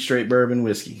 Kentucky straight bourbon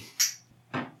whiskey.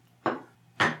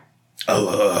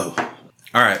 Oh.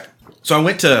 All right. So I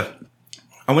went to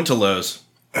Lowe's.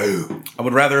 Oh. I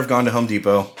would rather have gone to Home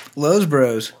Depot. Lowe's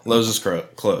Bros. Lowe's is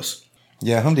close.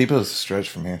 Yeah, Home Depot's a stretch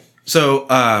from here. So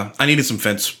I needed some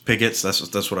fence pickets.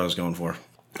 That's what I was going for.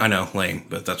 I know, lame,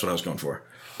 but that's what I was going for.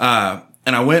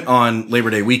 And I went on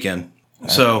Labor Day weekend.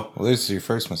 So Well, this is your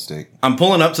first mistake. I'm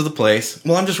pulling up to the place.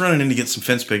 Well, I'm just running in to get some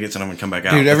fence pickets, and I'm gonna come back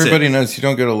out. Dude, That's it. everybody knows you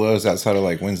don't go to Lowe's outside of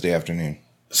like Wednesday afternoon.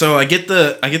 So I get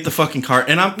the fucking cart,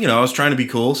 and I was trying to be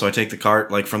cool, so I take the cart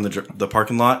like from the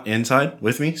parking lot inside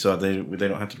with me, so they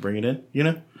don't have to bring it in, you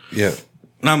know. Yeah.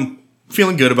 And I'm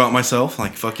feeling good about myself,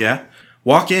 like fuck yeah.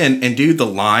 Walk in, and dude, the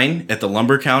line at the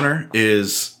lumber counter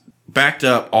is backed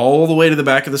up all the way to the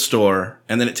back of the store,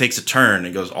 and then it takes a turn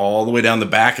and goes all the way down the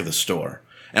back of the store.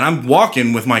 And I'm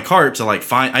walking with my cart to like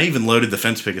find. I even loaded the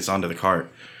fence pickets onto the cart.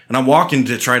 And I'm walking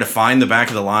to try to find the back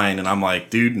of the line, and I'm like,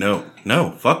 dude, no,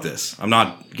 fuck this. I'm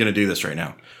not going to do this right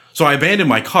now. So I abandoned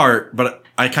my cart, but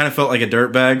I kind of felt like a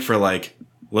dirtbag for like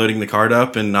loading the cart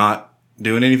up and not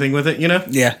doing anything with it, you know?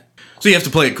 Yeah. So you have to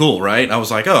play it cool, right? I was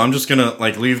like, oh, I'm just going to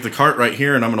like leave the cart right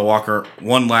here, and I'm going to walk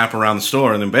one lap around the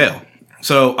store and then bail.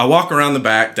 So I walk around the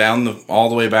back, all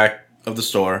the way back of the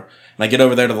store, and I get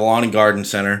over there to the lawn and garden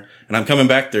center, and I'm coming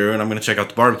back through, and I'm going to check out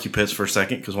the barbecue pits for a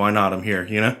second, because why not? I'm here,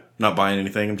 not buying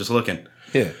anything. I'm just looking.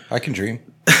 Yeah, I can dream.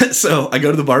 So I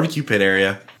go to the barbecue pit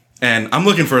area, and I'm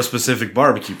looking for a specific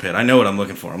barbecue pit. I know what I'm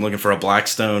looking for. I'm looking for a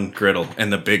Blackstone griddle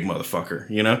and the big motherfucker,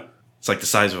 It's like the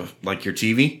size of like your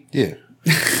TV. Yeah.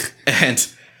 And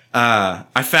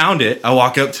I found it. I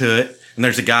walk up to it, and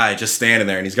there's a guy just standing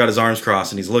there, and he's got his arms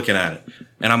crossed, and he's looking at it.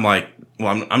 And I'm like,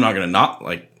 well, I'm not going to not,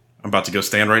 like, I'm about to go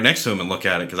stand right next to him and look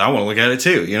at it, because I want to look at it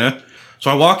too,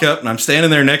 So I walk up, and I'm standing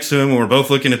there next to him, and we're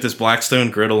both looking at this Blackstone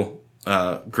grill,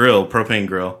 propane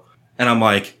grill. And I'm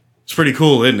like, it's pretty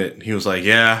cool, isn't it? He was like,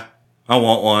 yeah, I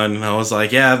want one. And I was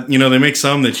like, yeah, they make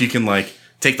some that you can, like,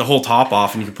 take the whole top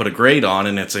off, and you can put a grate on,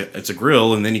 and it's a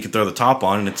grill, and then you can throw the top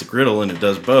on, and it's a griddle, and it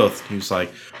does both. He was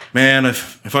like, man,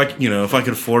 if I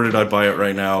could afford it, I'd buy it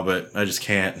right now, but I just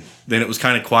can't. Then it was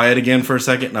kind of quiet again for a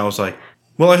second, and I was like,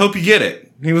 well, I hope you get it.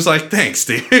 He was like, thanks,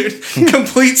 dude.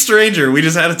 Complete stranger. We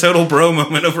just had a total bro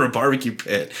moment over a barbecue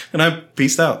pit, and I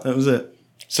peaced out. That was it.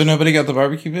 So nobody got the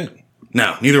barbecue pit?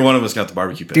 No, neither one of us got the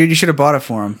barbecue pit. Dude, you should have bought it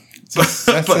for him. That's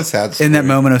a sad story. In that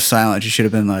moment of silence, you should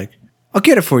have been like, I'll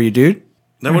get it for you, dude.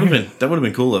 That would have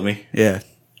been cool of me. Yeah.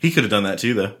 He could have done that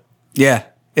too, though. Yeah.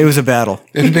 It was a battle.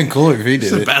 It'd have been cooler if he did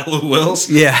It's a it. battle of wills.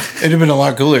 Yeah. It'd have been a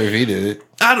lot cooler if he did it.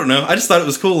 I don't know. I just thought it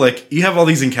was cool. Like, you have all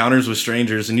these encounters with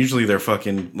strangers, and usually they're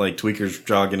fucking, like, tweakers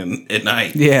jogging at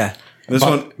night. Yeah. This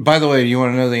one... By the way, do you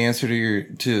want to know the answer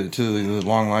to the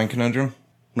long line conundrum?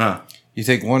 Nah. You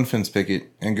take one fence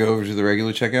picket and go over to the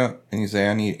regular checkout, and you say,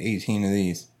 I need 18 of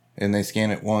these. And they scan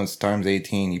it once, times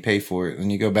 18, you pay for it, then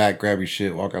you go back, grab your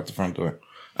shit, walk out the front door.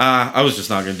 I was just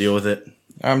not going to deal with it.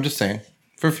 I'm just saying,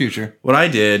 for future. What I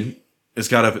did is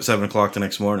got up at 7 o'clock the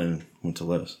next morning and went to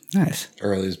Lowe's. Nice.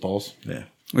 Early as balls. Yeah.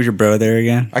 Was your bro there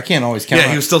again? I can't always count Yeah,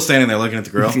 he was still standing there looking at the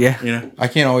grill. Yeah. I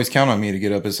can't always count on me to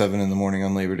get up at 7 in the morning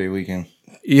on Labor Day weekend.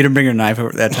 You didn't bring your knife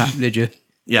over that time, did you?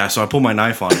 Yeah, so I pulled my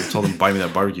knife on and told him to buy me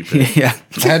that barbecue pit. Yeah.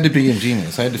 I had to be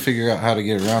ingenious. I had to figure out how to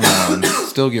get around that and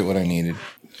still get what I needed.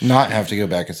 Not have to go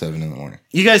back at 7 in the morning.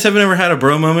 You guys haven't ever had a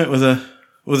bro moment with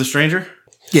a stranger?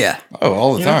 Yeah. Oh,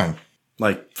 all the time.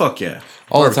 Like, fuck yeah.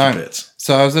 All the Barbecue time. pits.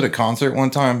 So I was at a concert one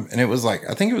time, and it was like,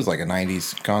 I think it was like a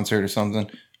 90s concert or something.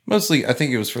 Mostly, I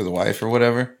think it was for the wife or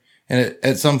whatever. And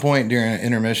at some point during an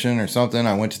intermission or something,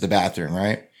 I went to the bathroom,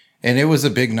 right? And it was a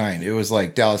big night. It was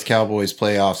like Dallas Cowboys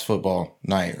playoffs football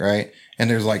night, right? And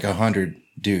there's like 100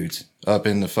 dudes up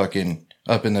in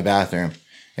the bathroom.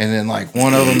 And then like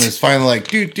one of them is finally like,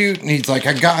 dude, and he's like,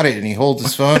 I got it. And he holds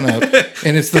his phone up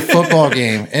and it's the football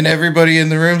game. And everybody in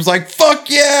the room's like, fuck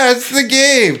yeah, it's the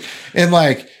game. And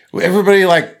like everybody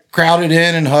like crowded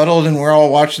in and huddled, and we're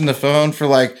all watching the phone for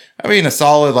like, a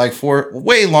solid like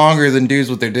way longer than dudes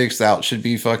with their dicks out should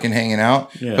be fucking hanging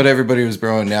out. Yeah. But everybody was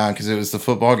broing down because it was the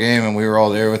football game and we were all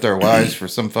there with our wives for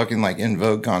some fucking like In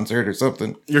Vogue concert or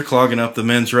something. You're clogging up the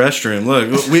men's restroom.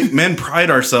 Look, we men pride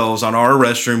ourselves on our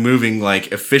restroom moving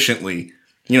like efficiently.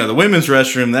 The women's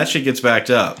restroom, that shit gets backed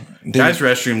up. Guys'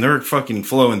 restroom, they're fucking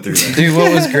flowing through there. Dude,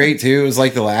 what was great too was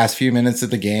like the last few minutes of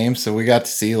the game. So we got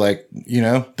to see like,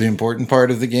 the important part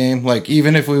of the game. Like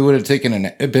even if we would have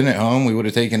been at home, we would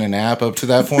have taken a nap up to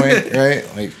that point, right?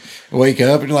 Like wake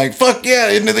up and you're like, fuck yeah,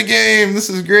 into the game. This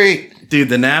is great. Dude,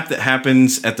 the nap that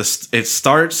happens it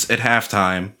starts at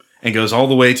halftime and goes all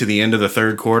the way to the end of the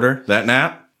third quarter. That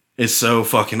nap is so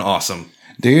fucking awesome.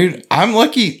 Dude, I'm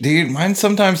lucky. Dude, mine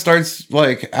sometimes starts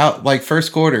like out like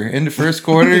first quarter, into first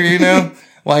quarter,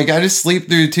 Like I just sleep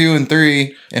through 2 and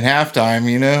 3 in halftime,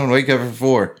 and wake up for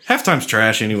 4. Halftime's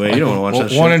trash anyway. You don't want to watch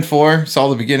that shit. 1 and 4, saw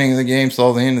the beginning of the game,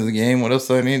 saw the end of the game. What else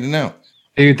do I need to know?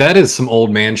 Dude, that is some old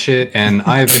man shit, and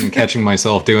I've been catching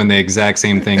myself doing the exact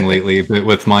same thing lately, but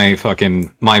with my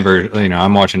version.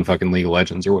 I'm watching fucking League of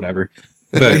Legends or whatever.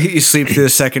 But You sleep through the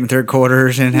second and third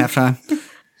quarters in halftime?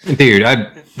 dude,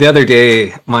 the other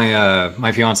day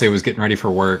my fiance was getting ready for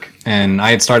work, and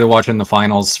I had started watching the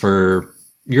finals for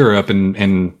Europe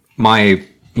and my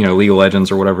League of Legends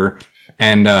or whatever.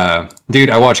 And dude,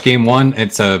 I watched game 1.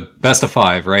 It's a best of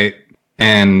 5, right?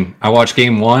 And I watched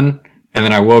game 1, and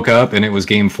then I woke up and it was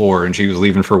game 4, and she was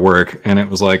leaving for work, and it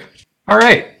was like, all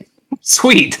right,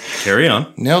 sweet, Carry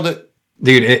on. Nailed it.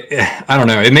 dude. I don't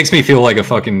know. It makes me feel like a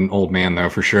fucking old man though,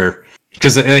 for sure.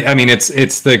 Because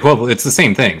it's the equivalent. It's the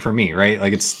same thing for me, right?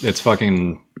 Like it's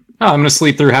fucking. Oh, I'm gonna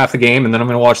sleep through half the game and then I'm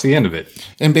gonna watch the end of it.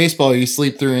 In baseball, you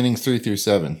sleep through innings 3 through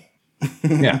 7.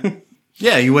 Yeah.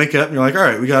 Yeah, you wake up and you're like, all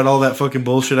right, we got all that fucking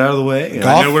bullshit out of the way. And I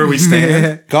Golf? know where we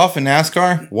stand. Golf and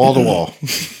NASCAR, wall to wall.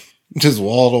 Just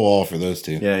wall to wall for those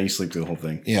two. Yeah, you sleep through the whole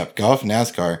thing. Yeah, golf and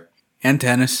NASCAR. And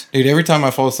tennis. Dude, every time I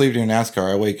fall asleep during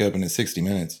NASCAR, I wake up and it's 60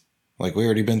 minutes. Like, we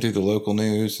already been through the local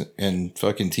news and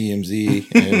fucking TMZ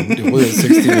and we're at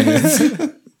 60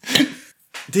 minutes.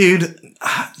 Dude,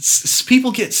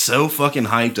 people get so fucking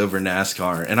hyped over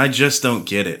NASCAR, and I just don't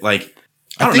get it. Like,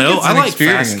 I don't think know. it's I an like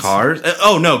experience. fast cars.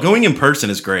 Oh no, going in person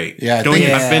is great. Yeah, I I've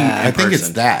been in I think it's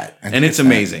person. that. I think And it's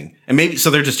amazing. And maybe so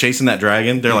they're just chasing that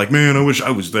dragon. They're like, man, I wish I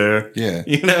was there. Yeah.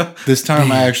 You know? This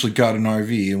time I actually got an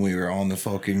RV and we were on the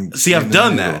fucking. See, in I've the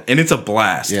done middle. that, and it's a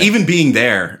blast. Yeah. Even being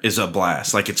there is a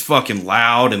blast. Like, it's fucking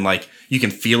loud, and like you can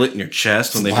feel it in your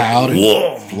chest when they Loud and,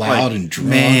 whoa, loud like, and drunk.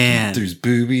 Man. There's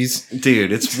boobies.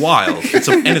 dude, it's wild.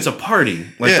 And it's a party.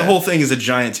 Like Yeah. the whole thing is a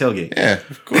giant tailgate. Yeah,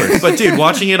 of course. But dude,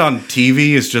 watching it on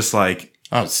TV is just like,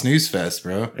 Oh, it's snooze fest,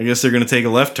 bro. I guess they're gonna take a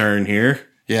left turn here.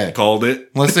 Yeah. Called it.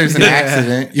 Unless there's an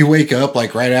accident, you wake up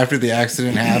like right after the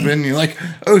accident happened. And you're like,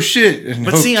 oh shit. And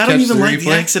But hope see, to I don't catch even like the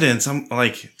replay. accidents. I'm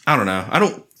like, I don't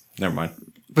know. Never mind.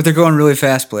 But they're going really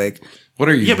fast, Blake. What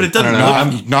are you? Yeah, but it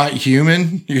doesn't not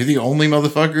human. You're the only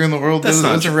motherfucker in the world That's that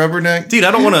not doesn't true. rubberneck. Dude,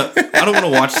 I don't want to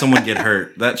watch someone get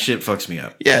hurt. That shit fucks me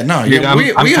up. Yeah, no. Dude, yeah, I'm we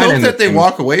kinda hope in that the they same-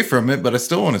 walk away from it, but I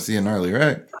still want to see a gnarly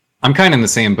wreck. I'm kind of in the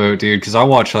same boat, dude, because I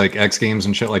watch like X Games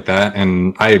and shit like that,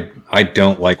 and I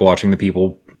don't like watching the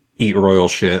people eat royal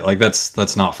shit. Like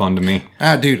that's not fun to me.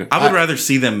 Ah, dude. I would rather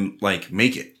see them like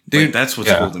make it. Dude, Like, that's what's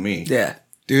yeah. cool to me. Yeah.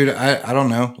 Dude, I don't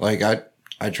know. Like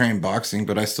I train boxing,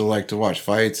 but I still like to watch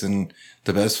fights, and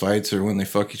the best fights are when they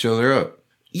fuck each other up.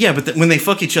 Yeah, but when they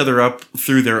fuck each other up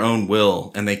through their own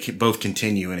will and they both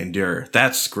continue and endure,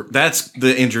 that's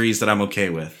the injuries that I'm okay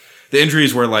with. The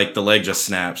injuries where like the leg just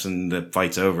snaps and the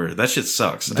fight's over. That shit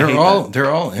sucks. I hate that.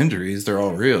 They're all injuries. They're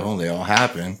all real. They all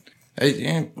happen.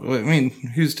 I mean,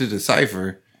 who's to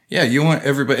decipher? Yeah, you want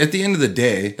everybody. At the end of the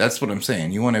day, that's what I'm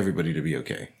saying. You want everybody to be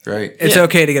okay, right? It's Yeah.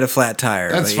 okay to get a flat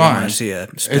tire. That's but you don't fine. want to see a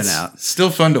spin It's out. still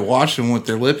fun to watch them with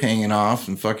their lip hanging off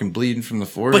and fucking bleeding from the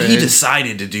forehead. But he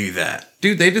decided to do that.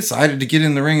 Dude, they decided to get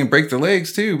in the ring and break their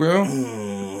legs too, bro.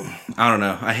 I don't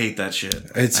know. I hate that shit.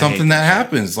 It's I something hate that shit.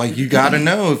 happens. Like, you gotta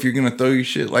know if you're gonna throw your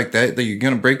shit like that you're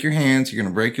gonna break your hands, you're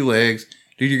gonna break your legs.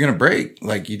 Dude, you're gonna break.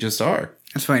 Like, you just are.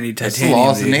 That's why you need That's the titanium.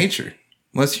 laws of dude. nature.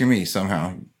 Unless you're me,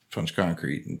 somehow punch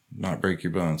concrete and not break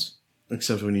your bones.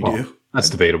 Except when you Well, do. that's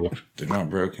debatable. They're not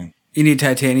broken. You need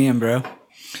titanium, bro.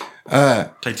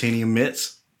 Titanium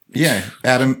mitts. Yeah,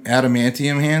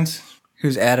 adamantium hands.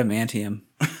 Who's adamantium?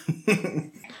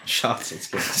 Shots. Let's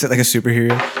go. Is it like a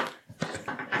superhero?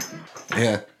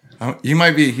 Yeah, you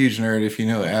might be a huge nerd if you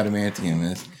know what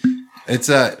adamantium is. It's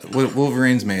what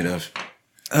Wolverine's made of.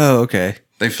 Oh, okay.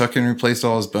 They fucking replaced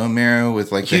all his bone marrow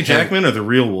with like Hugh the heavy- Jackman or the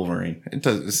real Wolverine? It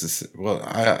does. This is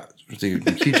dude.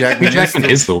 Hugh Jackman. Hugh Jackman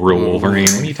is the real Wolverine.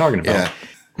 What are you talking about?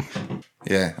 Yeah,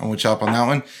 yeah. I'm gonna chop on that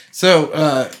one.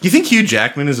 So, You think Hugh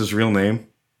Jackman is his real name?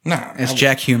 nah, It's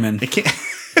Jack Human. It can't.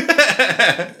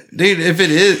 dude. If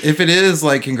it is,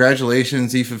 like,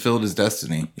 congratulations, he fulfilled his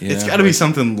destiny. It's got to be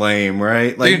something lame,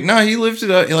 right? Like Dude, no, he lived it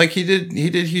up. Like, he did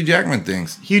Hugh Jackman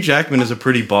things. Hugh Jackman is a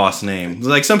pretty boss name.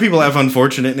 Like some people have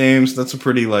unfortunate names. That's a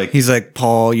pretty like. He's like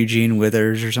Paul Eugene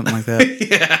Withers or something like that.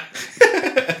 Yeah,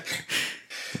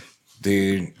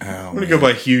 Dude, I'm gonna go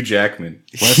by Hugh Jackman.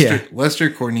 Yeah. Lester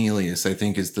Cornelius, I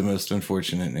think, is the most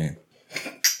unfortunate name.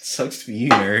 Sucks to be you,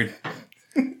 nerd.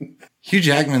 Hugh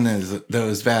Jackman is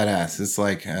badass. It's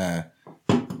like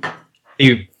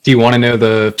Do you want to know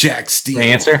the Jack Steele.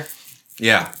 answer?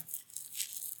 Yeah,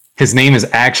 His name is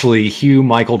actually Hugh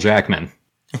Michael Jackman.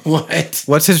 What?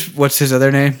 What's his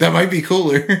other name? That might be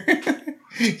cooler.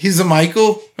 He's a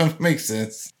Michael. That makes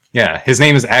sense. Yeah, his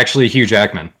name is actually Hugh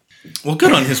Jackman. well,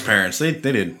 good on his parents. They did.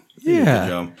 They did a Yeah. good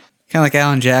job. Kind of like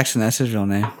Alan Jackson. That's his real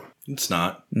name. It's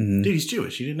not, dude. He's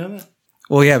Jewish. You didn't know that?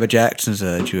 Well, yeah, but Jackson's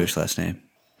a Jewish last name.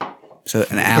 So,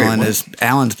 and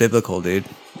Alan's biblical, dude.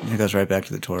 It goes right back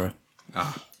to the Torah.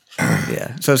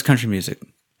 Yeah. So it's country music.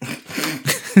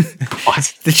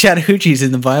 What? The Chattahoochee's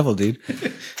in the Bible, dude.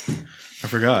 I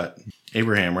forgot.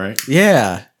 Abraham, right?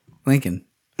 Yeah. Lincoln.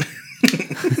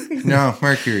 No,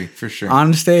 Mercury for sure.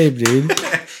 Honest Abe, dude.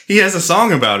 He has a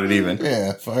song about it. Even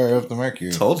Yeah, fire up the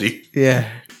Mercury. told you. Yeah.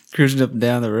 Cruising up and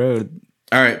down the road.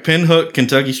 All right, Pinhook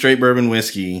Kentucky Straight Bourbon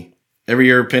Whiskey. Every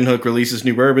year, Pinhook releases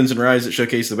new bourbons and ryes that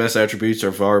showcase the best attributes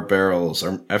of our barrels.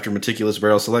 After meticulous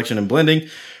barrel selection and blending,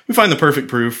 we find the perfect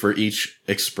proof for each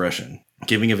expression,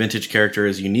 giving a vintage character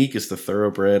as unique as the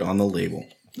thoroughbred on the label.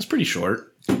 It's pretty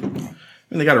short. I mean,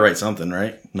 they got to write something,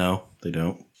 right? No, they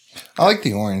don't. I like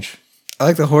the orange. I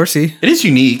like the horsey. It is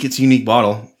unique. It's a unique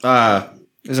bottle.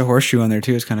 There's a horseshoe on there,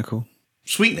 too. It's kind of cool.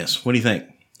 Sweetness. What do you think?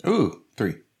 Ooh,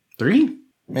 3, 3?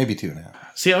 maybe 2.5.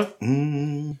 See how?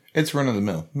 It's run of the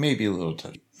mill. Maybe a little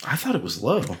touchy. I thought it was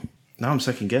low. Now I'm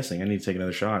second guessing. I need to take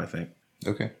another shot, I think.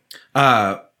 Okay.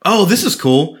 Oh, this is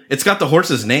cool. It's got the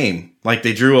horse's name. Like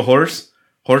they drew a horse.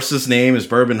 Horse's name is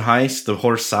Bourbon Heist. The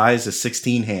horse size is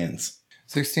 16 hands.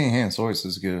 16 hands horse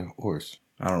is a good horse.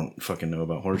 I don't fucking know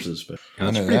about horses, but Yeah,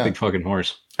 that's I a know pretty that. big fucking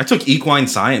horse. I took equine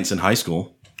science in high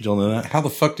school. Did y'all know that? How the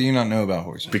fuck do you not know about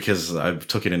horses? Because I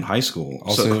took it in high school.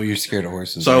 Also, you're scared of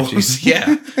horses. So I aren't you? was,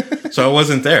 yeah. So I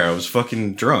wasn't there. I was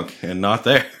fucking drunk and not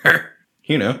there.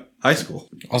 You know, high school.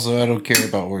 Also, I don't care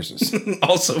about horses.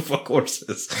 Also, fuck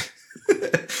horses.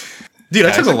 Dude,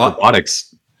 I took a lot.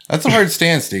 robotics. That's a hard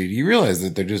stance, dude. You realize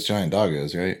that they're just giant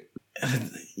doggos, right?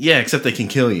 Yeah, except they can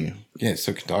kill you. Yeah,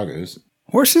 so can doggos.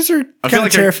 Horses are I feel kind of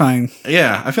like terrifying.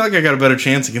 Yeah, I feel like I got a better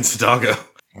chance against the doggo.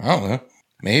 I don't know.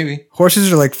 Maybe.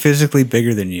 Horses are like physically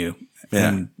bigger than you. Yeah.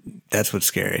 And that's what's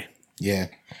scary. Yeah.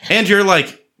 And you're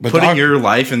like But putting dog- your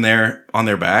life in their on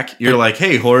their back. You're like,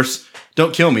 hey, horse,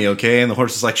 don't kill me, okay? And the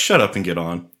horse is like, shut up and get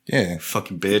on. Yeah.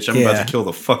 Fucking bitch, I'm Yeah. about to kill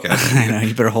the fuck out of you. I know,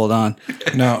 you better hold on.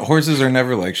 No, horses are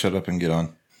never like, shut up and get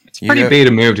on. It's pretty beta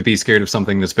move to be scared of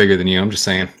something that's bigger than you. I'm just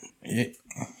saying.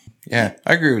 Yeah,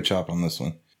 I agree with Chop on this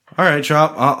one. All right,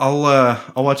 Chop,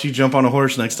 I'll watch you jump on a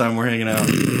horse next time we're hanging out.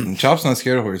 And Chop's not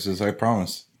scared of horses, I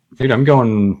promise. Dude, I'm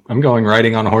going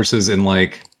riding on horses in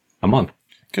like a month.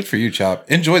 Good for you, Chop.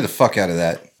 Enjoy the fuck out of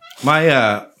that.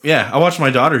 I watched my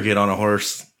daughter get on a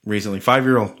horse recently.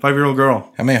 5-year-old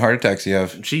girl. How many heart attacks you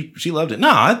have? She loved it.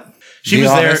 No, she Be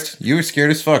was honest, you were scared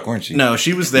as fuck, weren't you? there. No,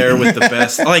 she was there with the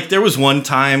best. Like there was one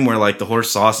time where like the horse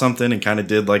saw something and kind of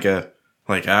did like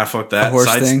fuck that horse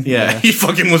sides- thing? Yeah, Yeah. he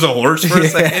fucking was a horse for a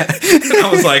second. And I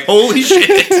was like, holy shit.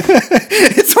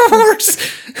 It's a horse.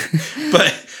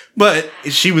 But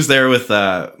she was there with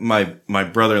my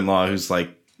brother-in-law who's like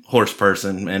horse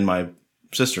person and my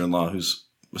sister-in-law who's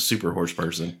a super horse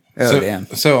person. Oh, so, damn.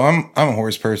 So I'm a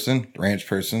horse person, ranch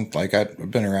person. Like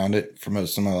I've been around it for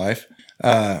most of my life.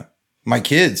 My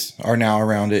kids are now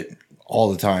around it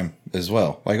all the time as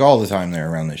well. Like all the time they're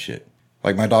around this shit.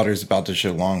 Like my daughter's about to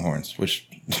show longhorns, which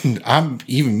I'm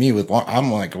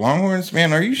like, longhorns,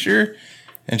 man, are you sure?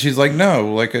 And she's like,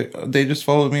 no, like they just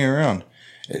followed me around.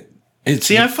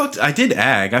 See, I did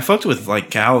ag. I fucked with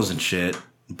like cows and shit,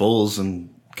 bulls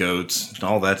and goats and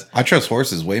all that. I trust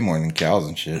horses way more than cows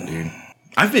and shit, dude.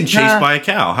 I've been chased by a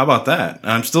cow. How about that?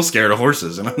 I'm still scared of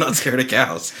horses and I'm not scared of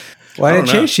cows. Why I did don't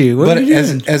it know. chase you? What But were you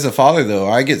doing? as a father though,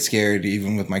 I get scared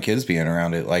even with my kids being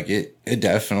around it. Like it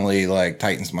definitely like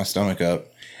tightens my stomach up.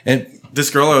 And This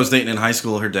girl I was dating in high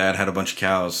school, her dad had a bunch of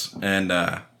cows, and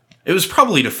it was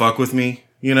probably to fuck with me,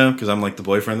 you know, because I'm like the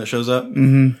boyfriend that shows up.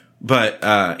 Mm-hmm.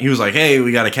 But he was like, "Hey,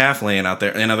 we got a calf laying out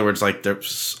there." In other words, like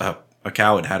there's a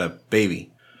cow had a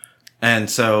baby, and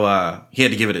so he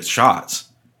had to give it its shots.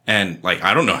 And like,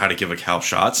 I don't know how to give a cow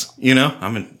shots, you know.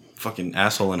 I'm a fucking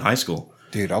asshole in high school.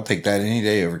 dude, I'll take that any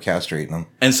day over castrating them.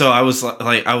 And so I was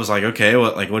like, okay,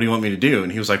 what do you want me to do?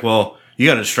 And he was like, well, you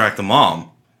got to distract the mom.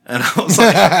 And I was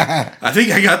like, I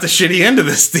think I got the shitty end of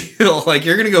this deal. Like,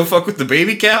 you're going to go fuck with the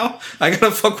baby cow? I got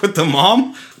to fuck with the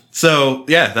mom? So,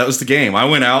 yeah, that was the game. I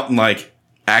went out and, like,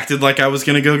 acted like I was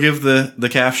going to go give the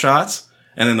calf shots.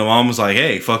 And then the mom was like,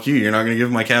 hey, fuck you. You're not going to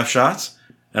give my calf shots?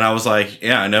 And I was like,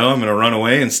 yeah, I know. I'm going to run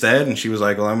away instead. And she was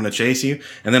like, well, I'm going to chase you.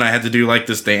 And then I had to do, like,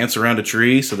 this dance around a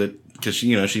tree so that, because,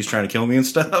 she's trying to kill me and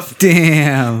stuff.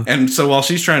 Damn. And so while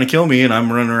she's trying to kill me and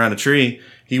I'm running around a tree,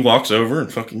 he walks over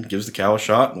and fucking gives the cow a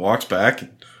shot and walks back.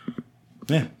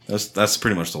 Yeah, that's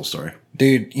pretty much the whole story.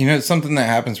 Dude, something that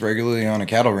happens regularly on a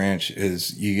cattle ranch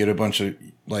is you get a bunch of,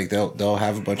 like, they'll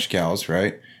have a bunch of cows,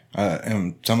 right?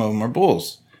 And some of them are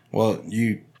bulls. Well,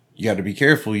 you got to be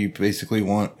careful. You basically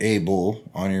want a bull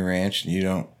on your ranch, and you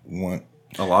don't want...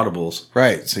 A lot of bulls.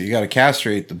 Right, so you got to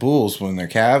castrate the bulls when they're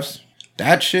calves.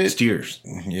 That shit... Steers.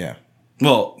 Yeah,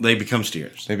 Well, they become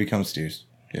steers. they become steers.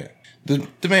 Yeah. The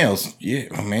males, yeah,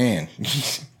 oh man.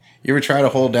 You ever try to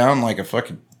hold down, like, a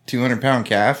fucking 200-pound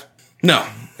calf? No,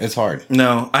 It's hard.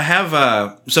 no. I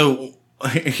have, so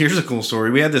here's a cool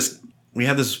story. We had this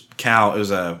cow. It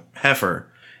was a heifer.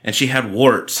 And she had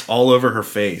warts all over her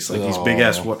face, like these big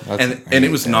ass warts. I And hate it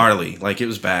was that. gnarly. Like, it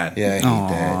was bad. Yeah, I hate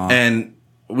that. And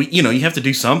you have to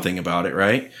do something about it,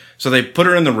 right? So they put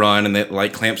her in the run and it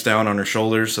like clamps down on her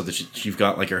shoulders so that you've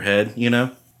got like her head, Yeah.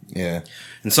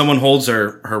 and someone holds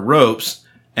her ropes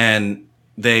and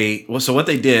so what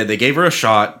they did, they gave her a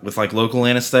shot with like local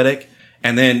anesthetic.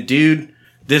 And then, dude,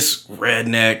 this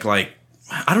redneck, like,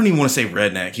 I don't even want to say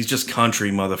redneck. He's just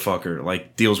country motherfucker,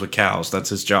 like deals with cows. That's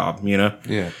his job,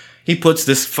 Yeah. He puts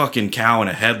this fucking cow in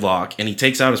a headlock and he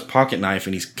takes out his pocket knife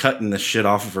and he's cutting the shit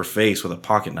off of her face with a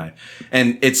pocket knife.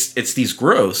 And it's these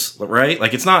growths, right?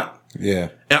 Like it's not, Yeah.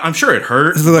 I'm sure it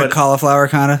hurt. Does it look like but- cauliflower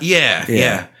kind of?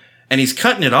 yeah. And he's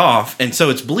cutting it off. And so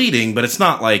it's bleeding, but it's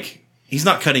not like, he's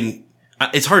not cutting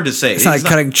It's hard to say. It's not like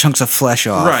cutting chunks of flesh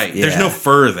off. Right. Yeah. There's no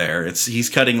fur there. He's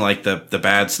cutting like the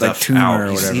bad stuff tuna out.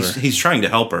 or whatever. He's trying to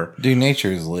help her. Dude,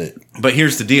 nature is lit. But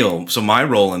here's the deal. So my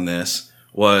role in this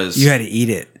was You had to eat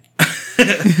it.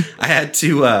 I had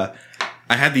to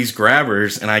I had these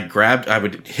grabbers and I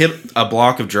would hit a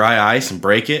block of dry ice and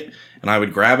break it, and I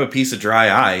would grab a piece of dry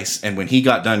ice, and when he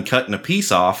got done cutting a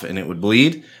piece off and it would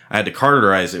bleed, I had to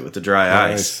cauterize it with the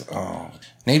dry ice. Oh,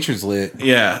 nature's lit.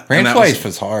 Yeah. and Ranch that life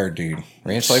is hard, dude.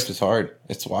 Ranch life is hard.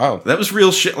 It's wild. that was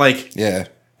real shit. Like Yeah.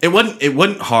 it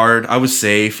wasn't hard. I was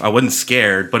safe. I wasn't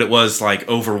scared, but it was like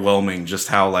overwhelming just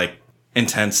how like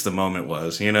intense the moment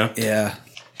was, you know? Yeah.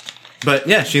 But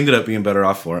yeah, she ended up being better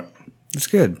off for it. That's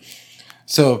good.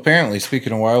 So apparently,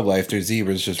 speaking of wildlife, there's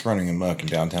zebras just running amok in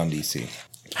downtown DC.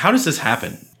 How does this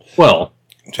happen? Well,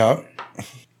 Chop?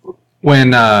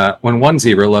 when one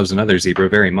zebra loves another zebra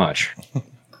very much.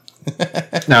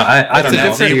 No, I don't know.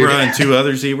 That zebra and two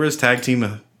other zebras tag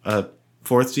team a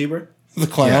fourth zebra? The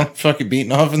clown fucking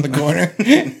beating off in the corner.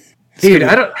 Dude,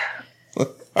 I don't.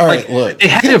 All right, look. It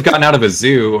had to have gotten out of a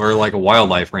zoo or like a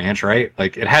wildlife ranch, right?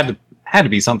 Like it had to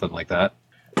be something like that.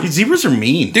 These zebras are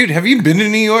mean. Dude, have you been to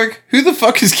New York? Who the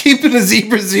fuck is keeping a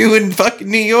zebra zoo in fucking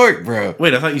New York, bro?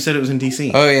 Wait, I thought you said it was in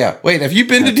DC. Oh, yeah. Wait, have you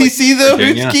been to DC, though?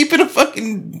 Virginia. Who's keeping a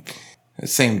fucking...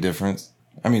 Same difference.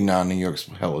 I mean, nah, New York's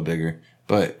hella bigger,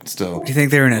 but still. Do you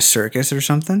think they were in a circus or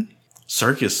something?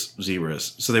 Circus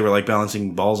zebras. So they were like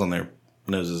balancing balls on their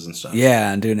noses and stuff.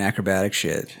 Yeah, and doing acrobatic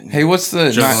shit. Hey, what's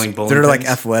the Juggling bowling They're like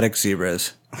pins. athletic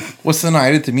zebras. what's the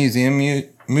Night at the Museum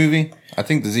movie? I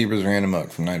think the zebras ran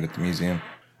amok from Night at the Museum.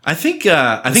 I think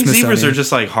zebras Smithsonian. are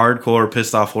just like hardcore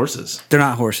pissed off horses. They're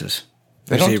not horses.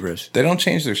 They're don't- zebras. They don't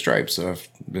change their stripes, so I've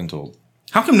been told.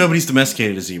 How come nobody's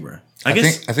domesticated a zebra? I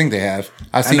guess I think they have.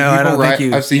 I've seen know, I people don't think ride.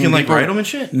 you- I've seen you can like people, ride them and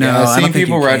shit. No, Yeah, I I've don't seen think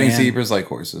people you riding can. zebras like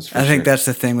horses. For I think sure. that's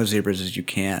the thing with zebras is you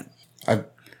can't. I've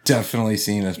definitely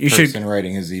seen a You should- person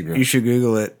riding a zebra. You should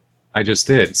Google it. I just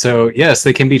did. So yes,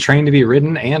 they can be trained to be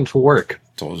ridden and to work.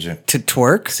 Told you. To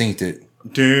twerk? Synced it.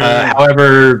 Dude.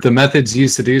 However, the methods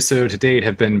used to do so to date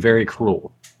have been very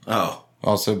cruel. Oh.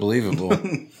 Also believable.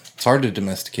 It's hard to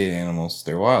domesticate animals.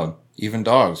 They're wild. Even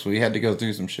dogs. We had to go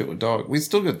through some shit with dogs. We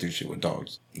still go through shit with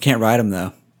dogs. You can't ride them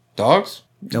though. Dogs?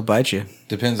 They'll bite you.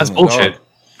 Depends That's on the bullshit.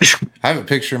 dog. I have a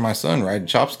picture of my son riding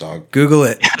Chop's dog. Google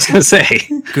it. I was gonna say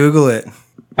Google it.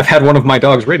 I've had one of my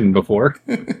dogs ridden before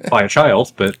by a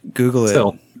child, but Google it.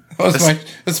 still.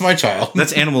 That's my child.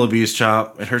 That's animal abuse,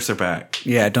 Chop. It hurts their back.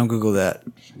 Yeah, don't Google that.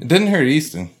 It didn't hurt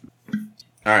Easton.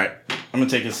 All right. I'm going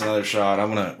to take us another shot.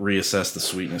 I'm going to reassess the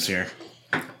sweetness here.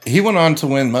 He went on to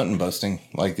win mutton busting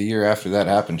like the year after that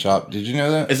happened, Chop. Did you know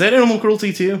that? Is that animal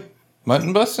cruelty too?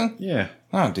 Mutton busting? Yeah.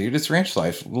 No, dude, it's ranch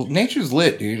life. Well, nature's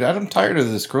lit, dude. I'm tired of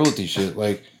this cruelty shit.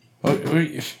 Like,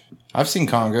 I've seen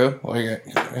Congo. Like,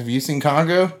 have you seen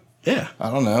Congo? Yeah. I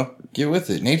don't know. Get with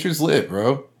it. Nature's lit,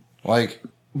 bro. Like,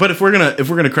 But if we're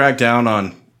gonna crack down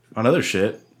on other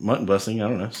shit, mutton busting, I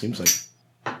don't know, seems like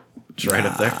it's right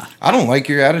up there. I don't like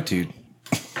your attitude.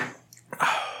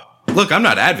 Look, I'm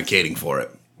not advocating for it.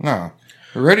 No.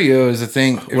 Rodeo is a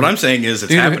thing. What I'm saying is it's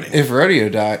Dude, happening. if rodeo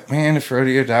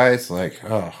dies, like,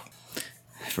 oh,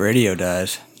 If radio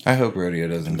dies. I hope rodeo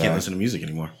doesn't Can't die. listen to music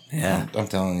anymore. Yeah. I'm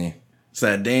telling you. It's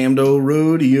that damned old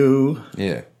rodeo.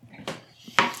 Yeah.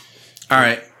 All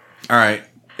right.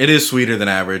 It is sweeter than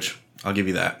average. I'll give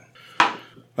you that.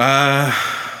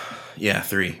 Yeah,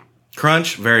 3.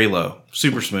 Crunch, very low.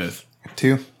 Super smooth.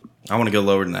 2. I want to go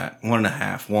lower than that.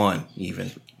 1.5, 1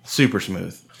 even. Super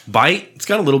smooth. Bite, it's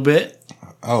got a little bit.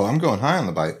 Oh, I'm going high on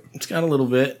the bite. It's got a little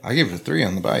bit. I give it a 3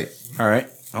 on the bite. All right.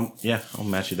 I'll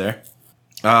match you there.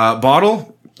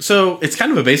 Bottle. So it's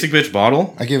kind of a basic bitch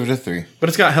bottle, I give it a 3. but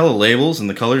it's got hella labels and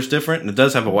the color's different, and it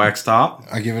does have a wax top.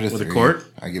 I give it a 3. With a quart?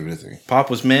 I give it a 3. Pop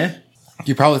was meh.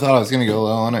 You probably thought I was going to go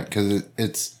low on it because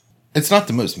it's not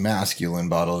the most masculine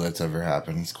bottle that's ever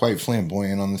happened. It's quite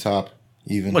flamboyant on the top,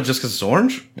 even. What, just because it's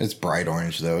orange? It's bright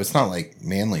orange, though. It's not like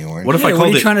manly orange. What if I Hey, what called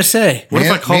are you it? trying to say? What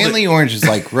if I called manly it? orange is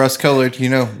like rust-colored,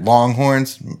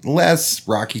 longhorns, less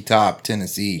Rocky Top,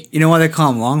 Tennessee. You know why they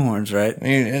call them longhorns, right? I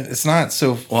mean, it's not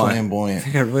so flamboyant.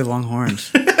 They got really long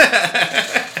horns.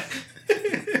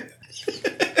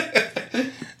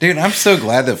 Dude, I'm so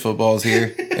glad that football's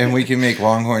here and we can make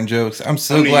longhorn jokes. I'm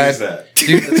so glad.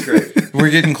 Dude, That's great. we're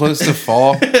getting close to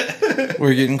fall.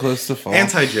 We're getting close to fall.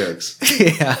 Anti jokes.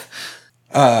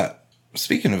 Yeah.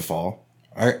 Speaking of fall,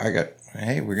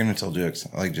 hey, we're going to tell jokes.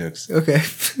 I like jokes. Okay.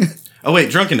 Oh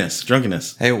wait,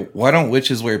 drunkenness. Hey, why don't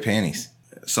witches wear panties?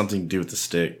 Something to do with the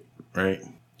stick, right?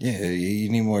 Yeah, you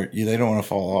need more. They don't want to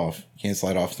fall off. You can't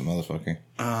slide off the motherfucker.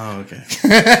 Oh, okay.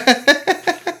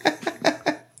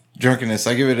 Drunkenness,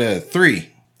 I give it a 3.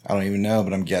 I don't even know,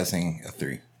 but I'm guessing a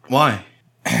 3. Why?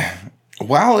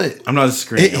 While I'm not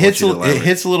disagreeing. it hits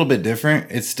a little bit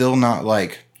different, it's still not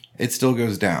like, it still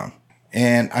goes down.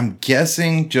 And I'm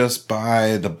guessing just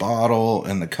by the bottle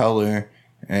and the color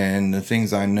and the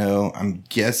things I know, I'm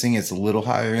guessing it's a little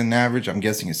higher than average. I'm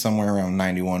guessing it's somewhere around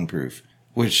 91 proof,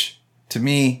 which to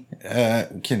me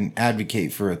can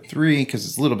advocate for a 3 because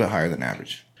it's a little bit higher than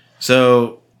average.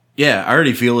 So, yeah, I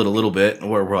already feel it a little bit.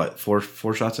 We're what, four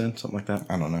shots in? Something like that?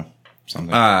 I don't know.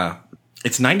 Something.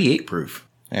 It's 98 proof.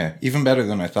 Yeah, even better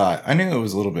than I thought. I knew it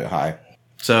was a little bit high.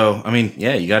 So, I mean,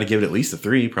 yeah, you got to give it at least a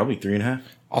 3, probably 3.5.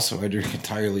 Also, I drink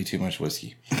entirely too much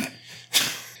whiskey.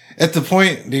 At the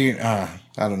point, dude, I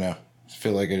don't know. I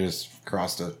feel like I just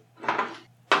crossed it.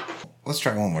 Let's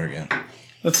try one more again.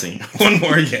 Let's see. One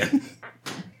more again.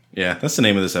 Yeah, that's the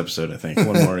name of this episode, I think.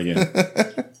 One more again.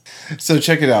 So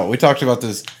check it out. We talked about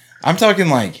this. I'm talking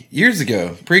like years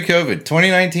ago, pre-COVID,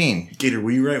 2019. Gator,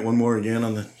 will you write one more again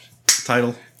on the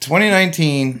title?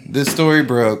 2019, this story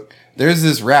broke. There's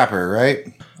this rapper, right?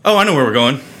 Oh, I know where we're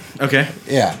going. Okay.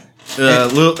 Yeah.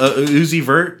 Lil Uzi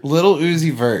Vert. Little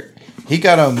Uzi Vert. He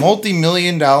got a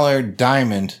multi-million-dollar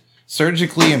diamond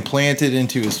surgically implanted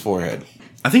into his forehead.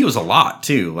 I think it was a lot,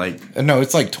 too. Like, No,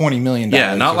 it's like $20 million.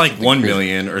 yeah, not like 1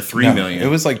 million or 3 million. It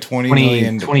was like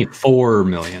 24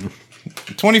 million.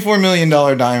 $24 million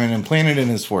diamond implanted in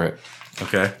his forehead.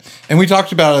 Okay. And we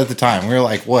talked about it at the time. We were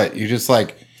like, what? You just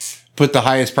like put the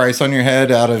highest price on your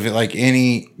head out of like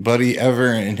anybody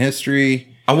ever in history?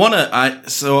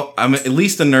 So I'm at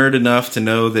least a nerd enough to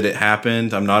know that it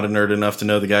happened. I'm not a nerd enough to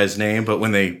know the guy's name, but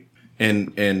when they,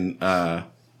 in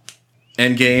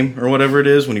Endgame or whatever it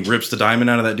is, when he rips the diamond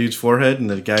out of that dude's forehead and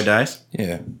the guy dies.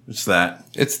 Yeah. It's that.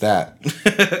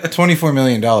 $24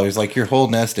 million. Like your whole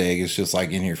nest egg is just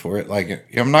like in here for it. Like,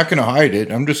 I'm not going to hide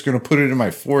it. I'm just going to put it in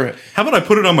my forehead. How about I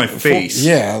put it on my face?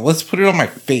 Yeah, let's put it on my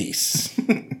face.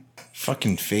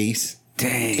 Fucking face.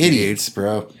 Dang. Idiots,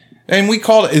 bro. And we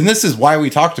called it, and this is why we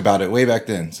talked about it way back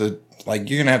then. So, like,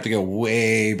 you're going to have to go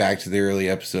way back to the early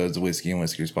episodes of Whiskey and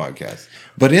Whiskers podcast.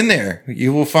 But in there,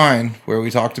 you will find where we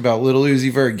talked about Little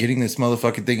Uzi Vert getting this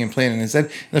motherfucking thing implanted in his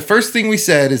head. The first thing we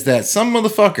said is that some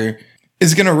motherfucker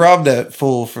is going to rob that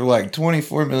fool for like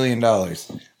 $24 million.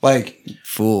 Like,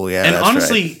 Fool, yeah. And that's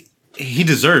honestly, right. he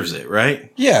deserves it,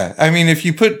 right? yeah. I mean, if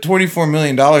you put $24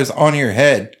 million on your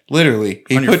head, literally.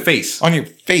 On your face. On your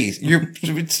face.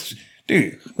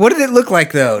 Dude. What did it look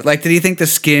like though? Like, did he think the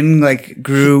skin like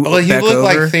grew? Well, he back looked over?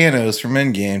 like Thanos from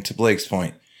Endgame, to Blake's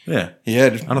point. Yeah. He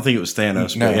had, I don't think it was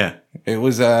Thanos, no, but yeah. it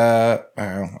was, I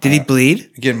don't know. Did he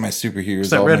bleed? Getting my superheroes. It's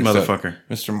that all red mixed up. motherfucker.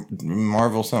 Mr.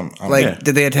 Marvel, something. I don't Like, know. Yeah.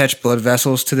 did they attach blood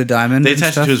vessels to the diamond? They and attached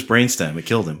it stuff? to his brainstem. It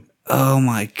killed him. Oh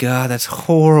my god, that's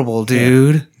horrible,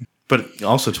 dude. But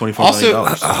also $24 million.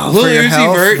 Also, For your Lil Uzi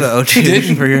health, Vert, though, he dude,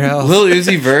 didn't, for your health. Lil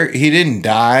Uzi Vert, he didn't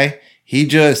die. He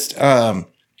just, He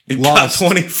lost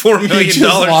got $24 million. He just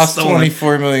lost stolen.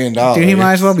 $24 million. Dude, he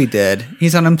might as well be dead.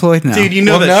 He's unemployed now. Dude, you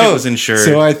know that shit was insured.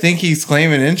 So I think he's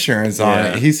claiming insurance on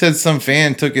Yeah. it. He said some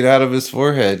fan took it out of his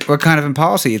forehead. What kind of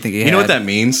policy you think he had? You know what that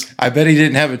means? I bet he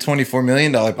didn't have a $24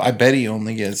 million. I bet he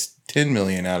only gets $10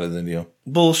 million out of the deal.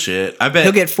 Bullshit.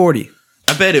 He'll get 40.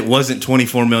 I bet it wasn't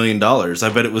 $24 million. I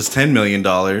bet it was $10 million.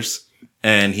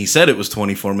 And he said it was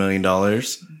 $24 million.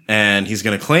 And he's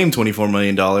going to claim $24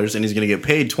 million. And he's going to get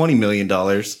paid $20 million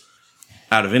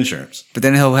out of insurance. But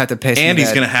then he'll have to pay. And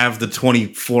he's going to have the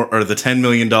 $10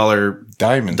 million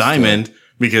diamond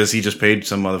because he just paid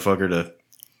some motherfucker to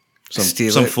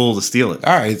some fool to steal it.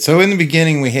 All right. So in the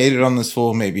beginning, we hated on this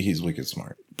fool. Maybe he's wicked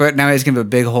smart. But now he's going to have a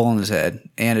big hole in his head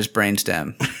and his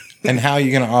brainstem. And how are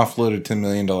you going to offload a $10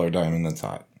 million diamond that's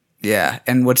hot? Yeah,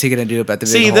 and what's he going to do about the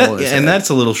big See hole? that, in his and head? that's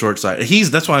a little short sighted.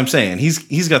 That's why I'm saying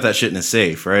he's got that shit in his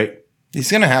safe, right? He's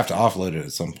going to have to offload it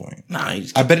at some point. Nah,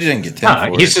 he's, I bet he didn't get 10 Nah,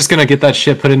 for he's it. just gonna get that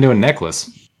shit put into a necklace.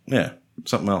 yeah,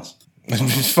 something else.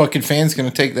 This fucking fan's going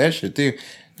to take that shit too.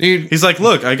 Dude, He's like,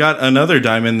 look, I got another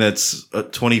diamond that's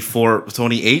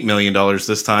 $28 million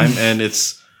this time, and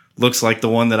it's looks like the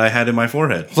one that I had in my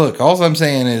forehead. look, all I'm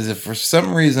saying is if for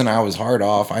some reason I was hard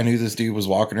off, I knew this dude was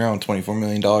walking around with $24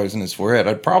 million in his forehead,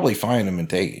 I'd probably find him and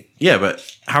take it. Yeah, but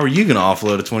how are you going to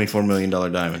offload a $24 million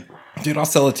diamond? Dude, I'll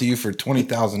sell it to you for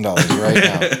 $20,000 right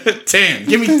now. 10.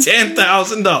 Give me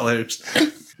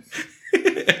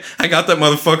 $10,000. I got that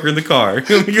motherfucker in the car.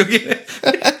 Let me go get it.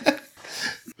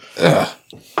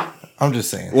 I'm just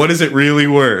saying. What is it really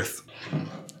worth?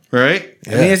 Right?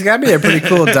 I mean, it's got to be a pretty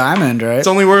cool diamond, right? It's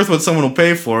only worth what someone will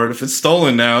pay for it. If it's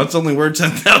stolen now, it's only worth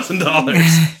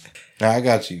 $10,000. I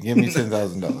got you. Give me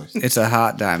 $10,000. It's a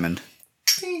hot diamond.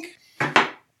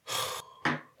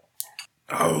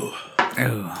 Oh.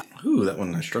 Oh, Ooh, that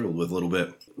one I struggled with a little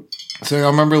bit. So I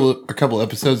remember a couple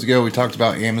episodes ago we talked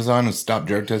about Amazon and stop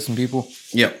drug testing people.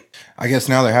 Yep. I guess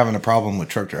now they're having a problem with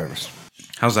truck drivers.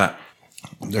 How's that?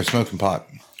 They're smoking pot.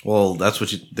 Well, that's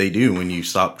what they do when you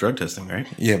stop drug testing, right?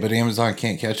 Yeah, but Amazon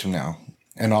can't catch them now.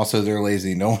 And also they're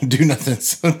lazy. No one do nothing.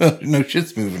 So no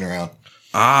shit's moving around.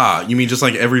 Ah, you mean just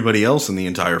like everybody else in the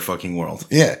entire fucking world?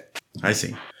 Yeah. I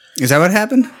see. Is that what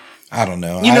happened? I don't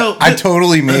know. You know, I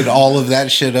totally made all of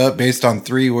that shit up based on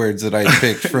 3 words that I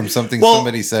picked from something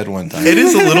somebody said one time. It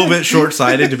is a little bit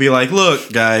short-sighted to be like,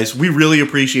 look, guys, we really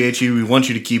appreciate you. We want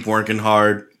you to keep working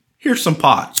hard. Here's some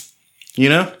pot. You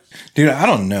know? Dude, I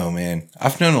don't know, man.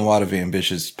 I've known a lot of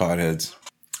ambitious potheads.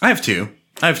 I have two.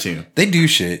 They do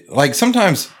shit. Like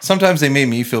sometimes they made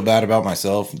me feel bad about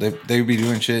myself. They'd be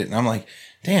doing shit and I'm like,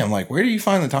 damn, like where do you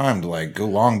find the time to like go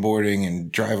longboarding and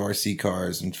drive RC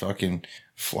cars and fucking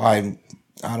fly?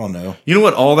 I don't know. You know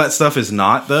what all that stuff is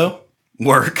not, though?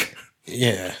 Work.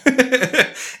 Yeah.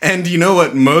 And you know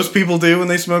what most people do when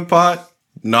they smoke pot?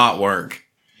 Not work.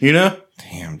 You know?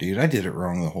 Damn, dude, I did it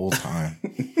wrong the whole time.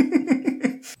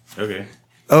 Okay.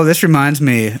 Oh, this reminds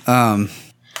me.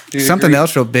 Dude, Something agree.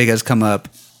 else real big has come up.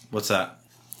 What's that?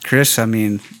 Chris, I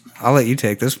mean, I'll let you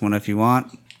take this one if you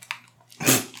want.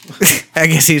 I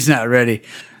guess he's not ready.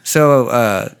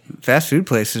 So, fast food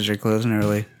places are closing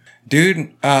early.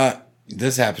 Dude,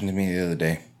 this happened to me the other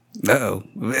day. Uh-oh.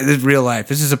 This is real life.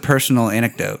 This is a personal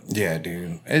anecdote. Yeah,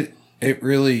 dude. It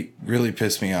really, really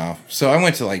pissed me off. So I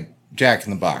went to like Jack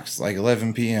in the Box, like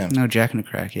 11 p.m. No, Jack in the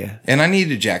Crack, yeah. And I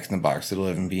needed Jack in the Box at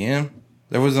 11 p.m.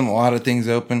 There wasn't a lot of things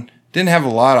open. Didn't have a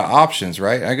lot of options,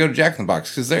 right? I go to Jack in the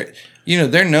Box because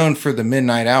they're known for the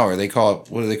midnight hour. They call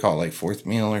it, what do they call it, like fourth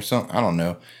meal or something? I don't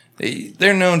know.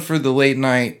 They're known for the late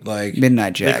night, like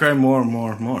Midnight They Jack. cry more and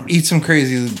more and more. eat some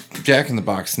crazy Jack in the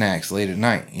Box snacks late at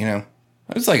night, you know?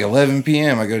 It's like 11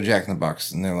 p.m. I go to Jack in the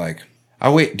Box and they're like, I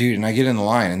wait, dude, and I get in the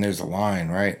line and there's a line,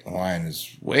 right? The line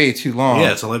is way too long.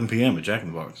 Yeah, it's 11 p.m. at Jack in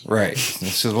the Box. Right.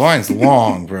 So the line's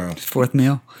long, bro. Fourth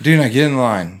meal. Dude, I get in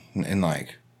line in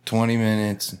like 20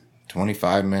 minutes,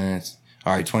 25 minutes.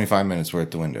 All right, 25 minutes, we're at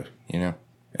the window, you know?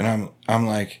 And I'm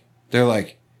like, they're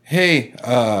like, hey,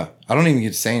 I don't even get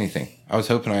to say anything. I was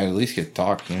hoping I'd at least get to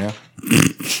talk, you know?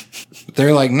 But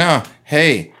they're like, nah,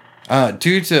 hey,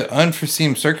 due to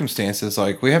unforeseen circumstances,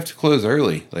 like, we have to close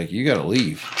early. Like, you got to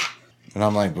leave. And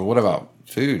I'm like, but what about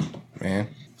food, man?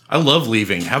 I love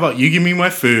leaving. How about you give me my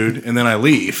food and then I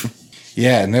leave?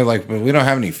 Yeah, and they're like, but we don't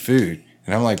have any food.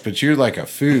 And I'm like, but you're like a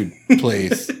food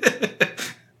place.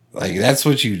 Like, that's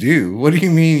what you do. What do you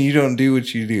mean you don't do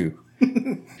what you do?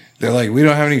 They're like, we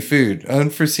don't have any food.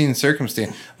 Unforeseen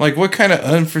circumstance. I'm like, what kind of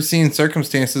unforeseen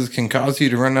circumstances can cause you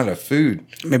to run out of food?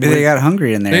 Maybe they got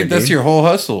hungry in there. Dude, that's dude. your whole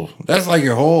hustle. That's like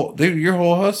your whole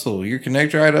hustle. Your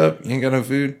connect right up. You ain't got no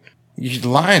food. You're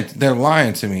lying. They're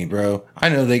lying to me, bro. I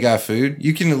know they got food.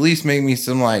 You can at least make me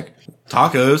some like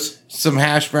Tacos. some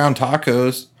hash brown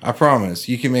tacos. I promise.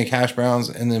 You can make hash browns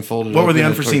and then fold it. What were the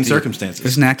open unforeseen as tortilla. circumstances?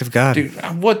 It's an act of God. Dude,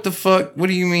 what the fuck? What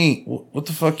do you mean? What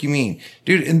the fuck you mean?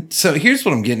 Dude, and so here's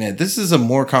what I'm getting at. This is a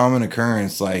more common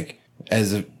occurrence, like,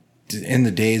 in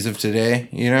the days of today,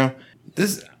 you know?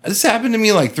 This happened to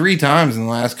me like 3 times in the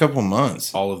last couple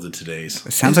months. All of the todays.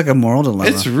 It sounds like a moral dilemma.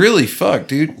 It's really fucked,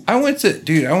 dude. I went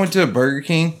to a Burger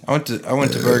King. I went to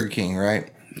Burger King,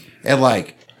 right? At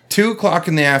like 2:00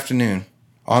 in the afternoon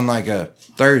on like a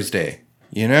Thursday,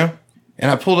 you know? And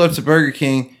I pulled up to Burger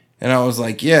King and I was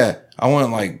like, yeah, I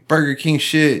want like Burger King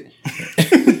shit.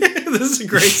 This is a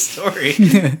great story.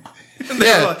 And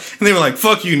they were like,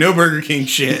 fuck you, no Burger King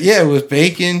shit. Yeah, with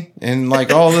bacon and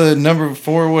like all the number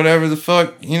 4, whatever the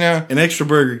fuck, you know? An extra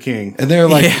Burger King. And they were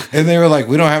like,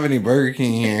 we don't have any Burger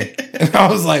King here. And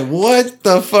I was like, what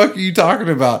the fuck are you talking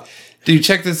about? Dude,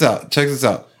 check this out.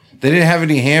 They didn't have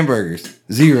any hamburgers.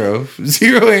 Zero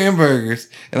hamburgers.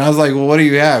 And I was like, well, what do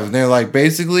you have? And they're like,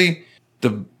 basically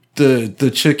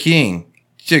the chicken.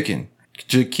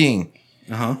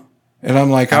 Uh-huh. And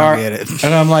I'm like, I don't all right. get it.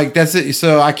 And I'm like, that's it.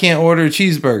 So I can't order a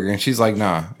cheeseburger. And she's like,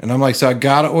 nah. And I'm like, so I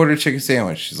gotta order a chicken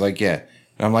sandwich. She's like, yeah.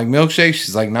 And I'm like, milkshake?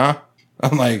 She's like, nah.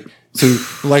 I'm like, so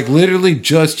like literally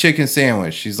just chicken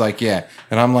sandwich. She's like, yeah.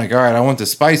 And I'm like, all right, I want the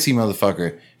spicy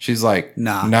motherfucker. She's like,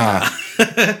 nah.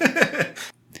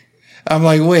 I'm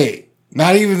like, wait,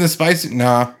 not even the spicy?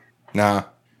 Nah.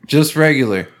 Just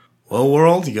regular. Well,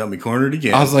 world, you got me cornered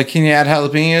again. I was like, can you add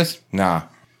jalapenos? Nah.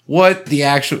 What the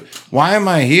actual? Why am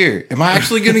I here? Am I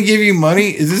actually going to give you money?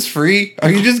 Is this free? Are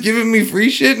you just giving me free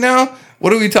shit now?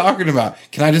 What are we talking about?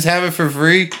 Can I just have it for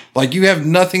free? Like, you have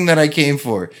nothing that I came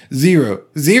for. Zero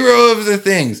of the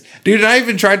things. Dude, I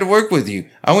even tried to work with you.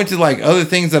 I went to like other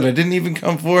things that I didn't even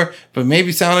come for, but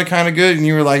maybe sounded kind of good. And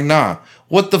you were like, nah,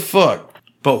 what the fuck?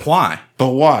 But why? But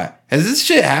why? Has this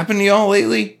shit happened to y'all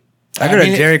lately? I go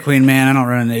mean, to Dairy Queen, man. I don't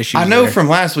run into issues. I know there. from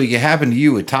last week it happened to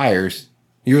you with tires.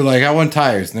 You were like, I want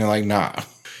tires. And they're like, nah.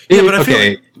 Yeah, but I feel Okay.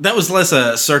 like that was less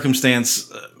a circumstance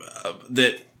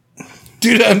that.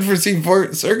 Due to unforeseen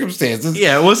circumstances.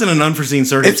 Yeah, it wasn't an unforeseen It's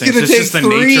circumstance. going to take just the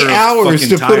 3 nature of hours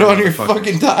fucking to put tire on your motherfuckers.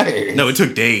 fucking tires. No, it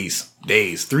took days.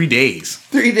 3 days.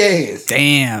 3 days.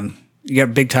 Damn. You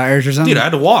got big tires or something? Dude, I had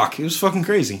to walk. It was fucking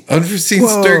crazy. Unforeseen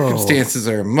Whoa. circumstances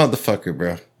are a motherfucker,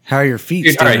 bro. How are your feet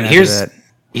Dude, all standing right, after that?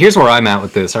 here's where I'm at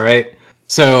with this. All right,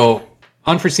 so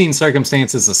unforeseen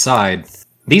circumstances aside,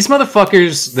 these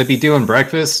motherfuckers that be doing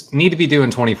breakfast need to be doing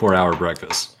 24-hour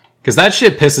breakfast because that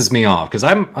shit pisses me off. Because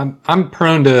I'm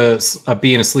prone to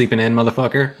being a sleeping in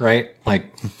motherfucker, right?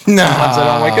 Like sometimes I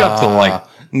don't wake up till like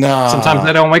sometimes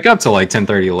I don't wake up till like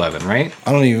 10:30, 11, right?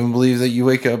 I don't even believe that you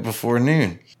wake up before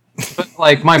noon. But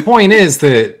like my point is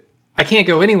that I can't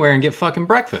go anywhere and get fucking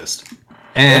breakfast.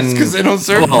 And That's because they don't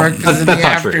serve breakfast in the that's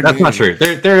not afternoon. true. That's not true.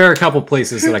 There are a couple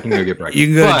places that I can go get breakfast. You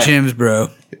can go But- to Jim's, bro.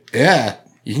 Yeah.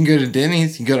 You can go to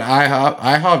Denny's. You can go to IHOP.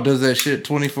 IHOP does that shit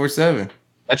 24/7.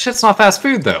 That shit's not fast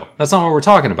food, though. That's not what we're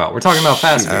talking about. We're talking about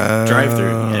fast food. Drive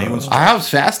through. Yeah, anyone's- IHOP's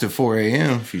fast at 4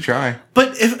 a.m. if you try.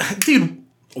 but dude,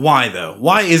 why though?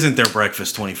 Why isn't there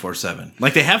breakfast 24/7?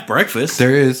 Like they have breakfast.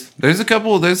 There's a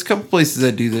couple places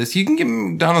that do this. You can get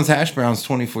McDonald's hash browns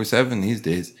 24/7 these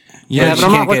days. Yeah, but but you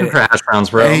I'm not can't looking get for hash browns,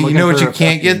 bro. Hey, I'm you looking know what for you a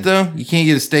can't fucking- get though? You can't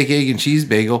get a steak, egg, and cheese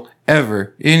bagel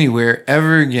ever, anywhere,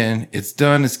 ever again. It's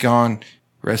done. It's gone.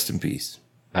 Rest in peace.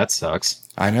 That sucks.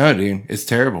 I know, dude. It's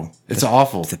terrible. It's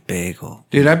awful. the bagel.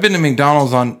 Dude, I've been to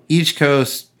McDonald's on each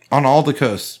coast, on all the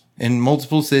coasts, in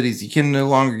multiple cities. You can no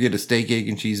longer get a steak, egg,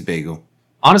 and cheese bagel.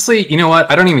 Honestly, you know what?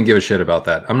 I don't even give a shit about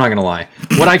that. I'm not gonna lie.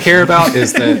 What I care about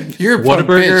is that You're a punk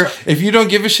Whataburger. bitch. If you don't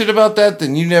give a shit about that,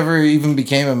 then you never even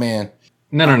became a man.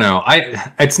 No.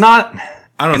 It's not.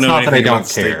 I don't It's know not that I anything don't about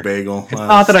steak care. bagel. It's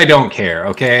not that I don't care.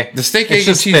 Okay. The steak, It's egg, and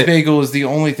just cheese that bagel is the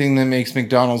only thing that makes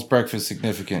McDonald's breakfast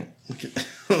significant.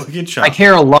 Good I shot.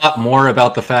 care a lot more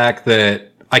about the fact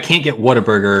that I can't get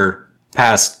Whataburger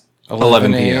past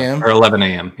 11 p.m. or 11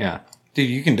 a.m. Yeah. Dude,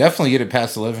 you can definitely get it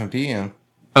past 11 p.m.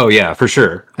 Oh yeah, for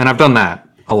sure. And I've done that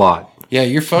a lot. Yeah,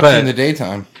 you're fucked But- in the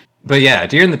daytime. But yeah,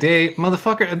 during the day,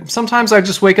 motherfucker, sometimes I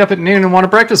just wake up at noon and want a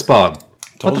breakfast bob.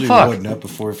 Told What the you fuck? you wasn't up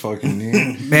before fucking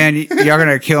noon. Man, y'all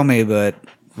gonna kill me, but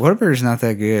Whataburger's not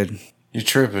that good. You're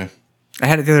tripping. I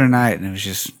had it the other night, and it was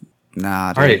just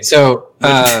nah. Dude. All right, so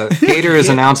Gator is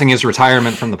announcing his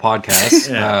retirement from the podcast.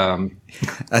 Yeah.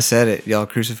 I said it. Y'all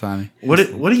crucify me. What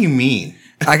do you mean?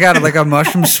 I got like a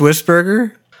mushroom Swiss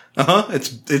burger.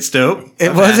 It's dope.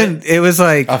 It wasn't. It was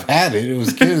like I've had it. It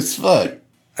was good as fuck.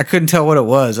 I couldn't tell what it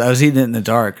was. I was eating it in the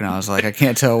dark, and I was like, I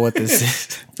can't tell what this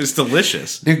is. It's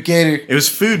delicious. Dude, Gator, It was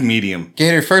food medium,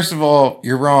 first of all,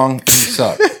 you're wrong and you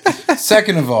suck.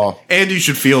 Second of all, and you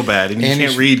should feel bad, and you And you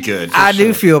can't should- read good. I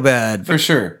do feel bad, for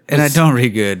sure. and I don't read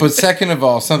good. But second of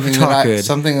all, something Talk that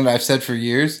good. I've said for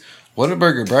years,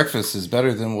 Whataburger breakfast is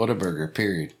better than Whataburger,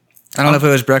 period. I don't know if it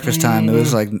was breakfast time. It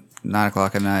was like 9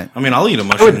 o'clock at night. I mean, I'll eat a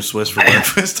mushroom Swiss for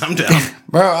breakfast. I'm down.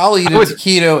 Bro, I'll eat a would-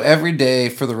 taquito every day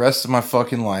for the rest of my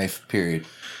fucking life, period.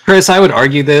 Chris, I would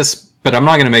argue this, but I'm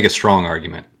not going to make a strong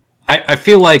argument. I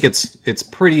feel like it's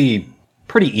pretty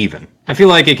even. I feel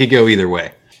like it could go either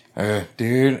way.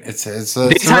 Dude, it's a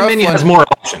Daytime rough menu one. has more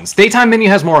options. Daytime menu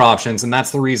has more options, and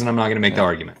that's the reason I'm not going to make the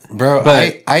argument. Bro,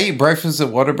 But- I eat breakfast at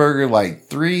Whataburger like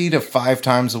 3 to 5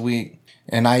 times a week,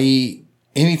 and I eat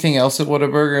anything else at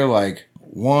Whataburger like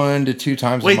 1 to 2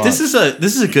 times a Wait, month. this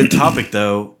is a good topic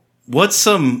though. What's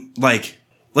some like?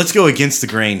 Let's go against the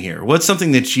grain here. What's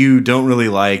something that you don't really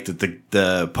like that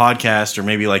the podcast or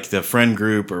maybe like the friend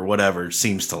group or whatever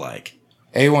seems to like?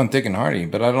 A1 thick and hearty,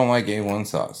 but I don't like A1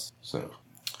 sauce. So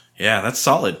Yeah, that's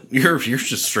solid. You're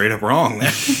just straight up wrong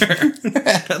there.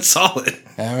 That's solid.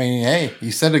 I mean, hey,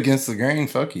 you said against the grain,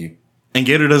 fuck you. And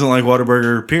Gator doesn't like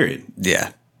Whataburger, period.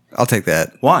 Yeah, I'll take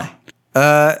that. Why?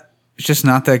 It's just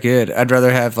not that good. I'd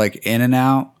rather have like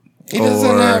In-N-Out. He doesn't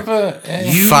Or- have a.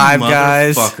 You Five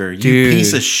Guys, motherfucker. You dude.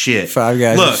 piece of shit. Five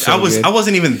Guys Look, is so good. I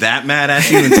wasn't even that mad at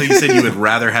you until you said you would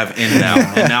rather have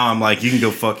In-N-Out. And now I'm like, you can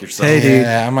go fuck yourself. Hey, dude.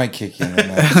 Yeah, I might kick you in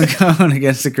that. I'm going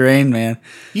against the grain, man.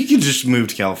 You can just move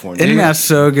to California. In-N-Out's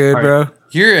so good, bro.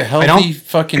 You're a healthy don't-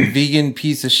 fucking vegan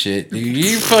piece of shit, dude.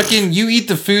 You eat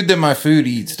the food that my food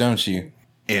eats, don't you?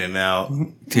 In-N-Out.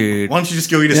 Dude. Why don't you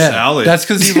just go eat a salad? That's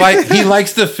because he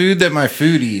likes the food that my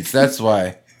food eats. That's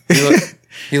why.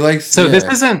 He likes. So yeah.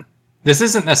 this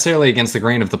isn't necessarily against the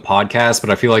grain of the podcast, but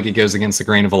I feel like it goes against the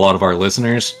grain of a lot of our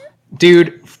listeners.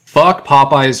 Dude, fuck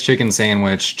Popeye's chicken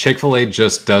sandwich. Chick-fil-A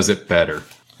just does it better.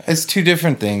 It's two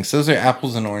different things. Those are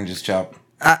apples and oranges, chop.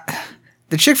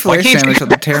 The Chick-fil-A Why can't you sandwich with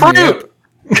the compare tear me up.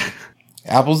 fruit?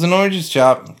 Apples and oranges,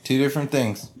 Chop. Two different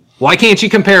things. Why can't you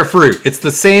compare fruit? It's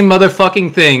the same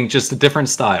motherfucking thing, just a different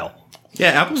style. Yeah,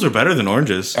 apples are better than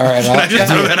oranges. All right, Can I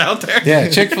just throw that out there? Yeah,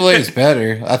 Chick-fil-A is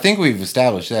better. I think we've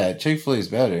established that. Chick-fil-A is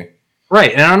better.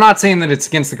 Right, and I'm not saying that it's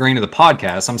against the grain of the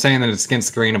podcast. I'm saying that it's against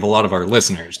the grain of a lot of our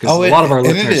listeners, because a lot of our and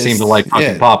it listeners is. seem to like fucking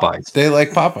Yeah. Popeyes. They like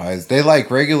Popeyes. They like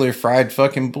regular fried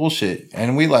fucking bullshit.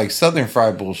 And we like Southern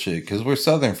fried bullshit because we're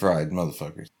Southern fried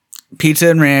motherfuckers. Pizza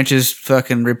and ranch is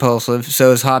fucking repulsive.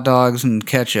 So is hot dogs and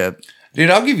ketchup. Dude,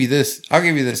 I'll give you this. I'll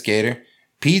give you this, Gator.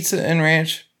 Pizza and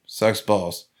ranch sucks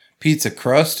balls. Pizza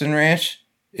crust and ranch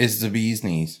is the bee's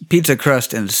knees. Pizza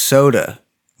crust and soda.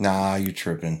 Nah, you're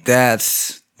tripping.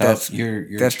 That's You're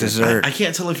that's tripping. dessert. I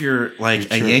can't tell if you're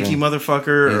like You're a Yankee tripping. mother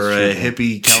or a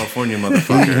tripping. hippie California He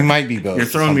motherfucker. might be both. You're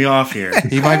throwing me off here.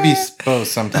 He might be both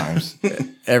sometimes.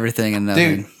 Everything and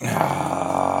nothing. Dude.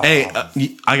 Hey,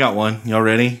 I got one. Y'all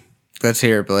ready? Let's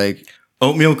hear it, Blake.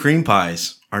 Oatmeal cream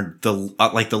pies are the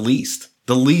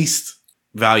least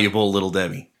valuable Little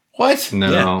Debbie. What?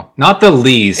 No, Yeah. not the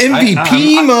least.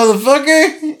 MVP,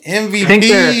 motherfucker. MVP, I think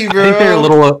they're, bro. I think they're a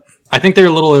little. I think they're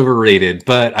a little overrated,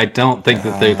 but I don't think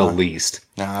that they're the least.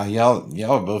 Nah, y'all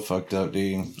are both fucked up,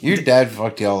 dude. Your dad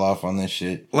fucked y'all off on this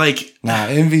shit. Like, Nah,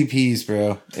 MVPs,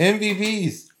 bro.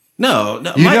 MVPs. no.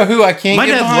 You know who I can't My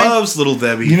get dad behind? loves Little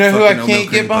Debbie. You know who I fucking oatmeal can't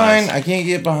cream get behind? pies. I can't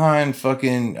get behind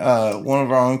fucking one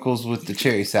of our uncles with the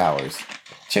cherry sours.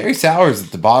 Cherry sours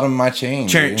at the bottom of my chain.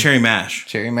 dude. Cherry mash.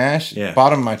 Cherry mash? Yeah.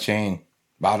 Bottom of my chain.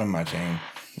 Bottom of my chain.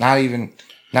 Not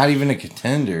even a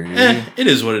contender, dude. It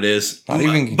is what it is. Not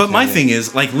even But my considered. thing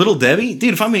is, like Little Debbie,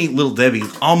 dude. If I'm gonna eat Little Debbie,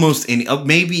 almost any,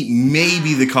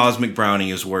 maybe the Cosmic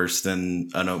Brownie is worse than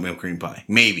an oatmeal cream pie.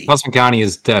 Maybe, Cosmic County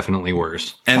is definitely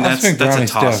worse. and Cosmic that's a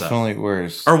Brownie's toss up. definitely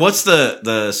worse. Or what's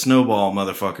the snowball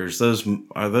motherfuckers?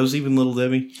 Those even Little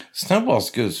Debbie?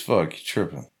 Snowball's good as fuck. You're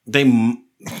tripping.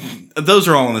 Those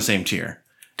are all in the same tier.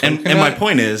 And my Coconut?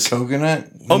 point is, Coconut?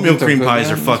 oatmeal You throw cream pies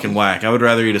are coconut? fucking whack. I would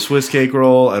rather eat a Swiss cake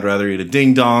roll. I'd rather eat a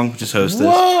ding dong, which is Hostess.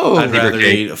 Whoa! I'd Zebra rather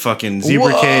cake. eat a fucking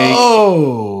zebra cake,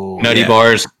 Whoa! Nutty Yeah.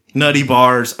 bars. nutty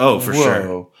bars. Oh, for Whoa.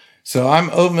 sure. So I'm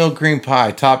oatmeal cream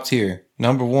pie, top tier,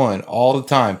 number one, all the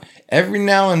time. Every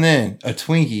now and then, a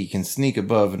Twinkie can sneak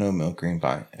above an oatmeal cream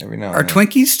pie. Every now and Are then.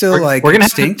 Twinkies still like We're gonna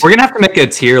extinct? have to make a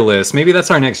tier list. Maybe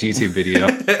that's our next YouTube video.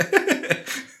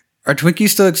 Are Twinkies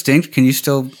still extinct? Can you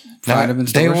still find them in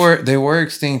stores? They were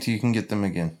extinct. You can get them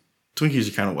again. Twinkies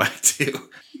are kind of whack too.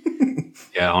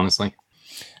 Yeah, honestly.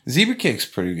 Zebra cake's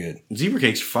pretty good. Zebra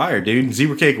cakes are fire, dude.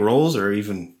 Zebra cake rolls are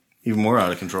even more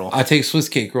out of control. I take Swiss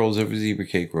cake rolls over zebra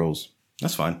cake rolls.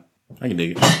 That's fine. I can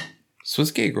dig it. Swiss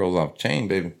cake rolls off the chain,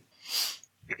 baby.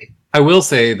 I will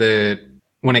say that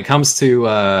when it comes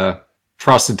to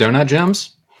frosted donut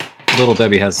gems, Little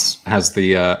Debbie has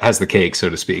the cake, so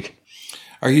to speak.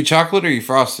 Are you chocolate or are you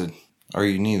frosted? Or are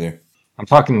you neither? I'm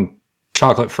talking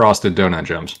chocolate frosted donut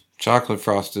gems. Chocolate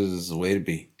frosted is the way to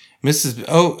be.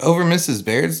 Over Mrs.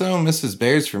 Baird's though. Mrs.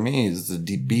 Baird's for me is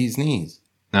the bee's knees.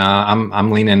 Nah,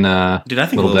 I'm leaning Dude, I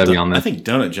think Little Debbie on I that. think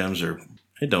donut gems are.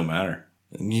 It don't matter.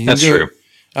 That's true.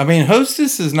 I mean,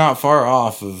 Hostess is not far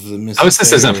off of the Mrs.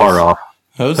 Hostess isn't Baird's. far off.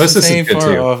 Hostess Hostess is ain't good,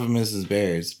 far too. off of Mrs.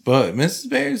 Baird's, but Mrs.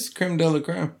 Baird's creme de la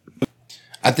creme.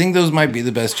 I think those might be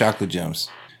the best chocolate gems.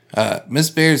 Miss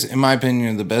Baird's, in my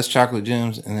opinion, are the best chocolate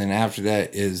gems, and then after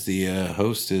that is the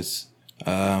Hostess.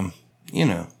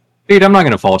 Dude, I'm not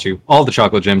gonna fault you. All the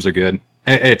chocolate gems are good.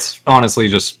 It's honestly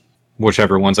just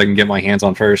whichever ones I can get my hands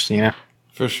on first, you know?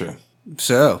 For sure.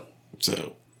 So,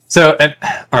 So,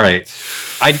 all right.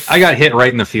 I got hit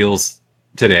right in the feels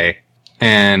today,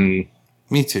 and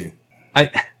Me too. I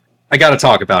got to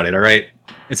talk about it. All right,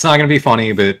 it's not gonna be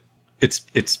funny, but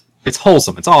it's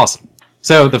wholesome. It's awesome.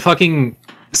 So the fucking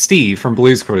Steve from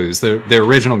Blue's Clues, the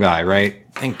original guy, right?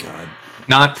 Thank God.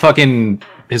 Not fucking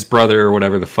his brother or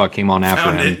whatever the fuck came on after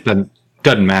Found him. it.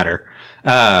 Doesn't matter.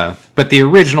 But the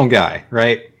original guy,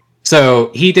 right?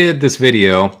 So he did this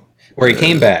video where he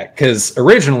came back because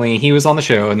originally he was on the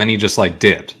show and then he just like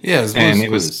dipped. Yeah, it's and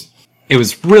Blue's it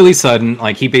was really sudden.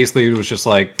 Like he basically was just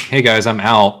like, "Hey guys, I'm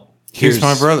out. Here's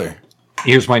my brother.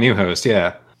 Here's my new host."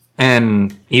 Yeah,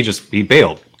 and he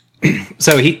bailed.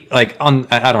 So he like on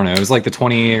I don't know, it was like the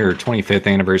 20th or 25th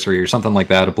anniversary or something like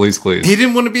that of Blue's Clues. He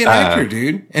didn't want to be an actor,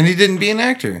 dude. And he didn't be an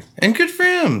actor. And good for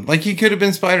him. Like, he could have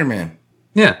been Spider-Man.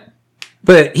 Yeah.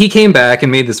 But he came back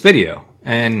and made this video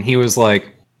and he was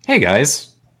like, "Hey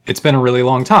guys, it's been a really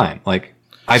long time. Like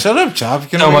Shut up,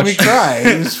 Chop. You're So going to make much- me cry.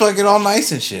 He was fucking all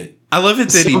nice and shit. I love it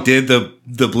that he So- did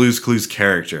the Blue's Clues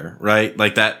character, right?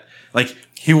 Like that. Like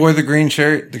He wore the green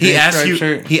shirt. The he green asks striped you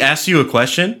shirt. he asks you a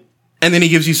question, and then he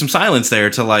gives you some silence there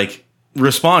to like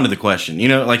respond to the question. You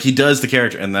know, like he does the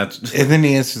character, and that's And then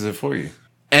he answers it for you.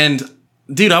 and.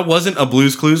 Dude, I wasn't a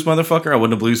Blue's Clues motherfucker. I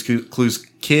wasn't a Blue's Clues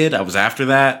kid. I was after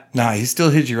that. Nah, he still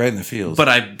hit you right in the feels. But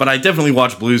I definitely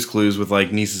watched Blue's Clues with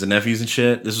like nieces and nephews and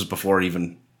shit. This was before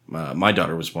even my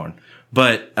daughter was born.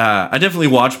 But I definitely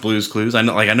watched Blue's Clues. I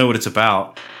know what it's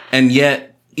about. And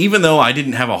yet, even though I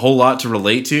didn't have a whole lot to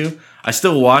relate to, I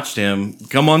still watched him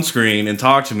come on screen and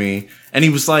talk to me. And he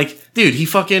was like, dude, he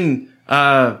fucking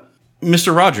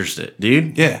Mr. Rogers did,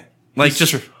 dude. yeah. Like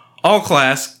just all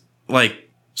class, like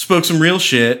spoke some real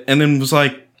shit, and then was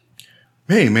like,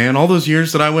 "Hey, man, all those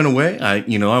years that I went away, I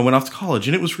went off to college,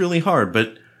 and it was really hard,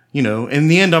 but in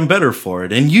the end, I'm better for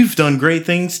it. And you've done great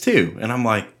things too." And I'm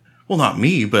like, "Well, not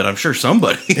me, but I'm sure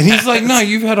somebody." And he's like, "No,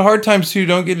 you've had hard times too.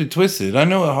 Don't get it twisted. I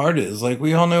know what hard is. Like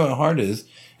we all know what hard is,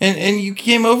 and you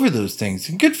came over those things,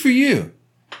 and good for you."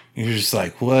 You're just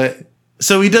like, "What?"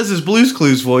 So he does his Blue's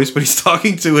Clues voice, but he's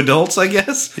talking to adults, I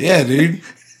guess. Yeah, dude.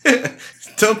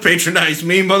 Don't patronize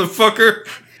me, motherfucker.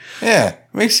 Yeah,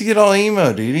 makes you get all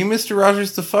emo, dude. He Mr.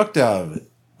 Rogers the fucked out of it,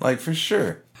 like for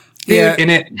sure. Yeah.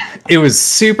 And it was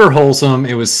super wholesome.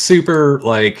 It was super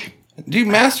like, Dude,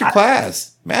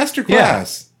 masterclass. Yeah.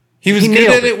 He was He good nailed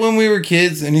at it. it when we were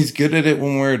kids, and he's good at it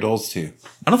when we're adults too.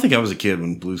 I don't think I was a kid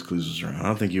when Blue's Clues was around. I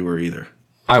don't think you were either.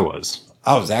 I was.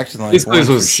 I was acting like This one Clues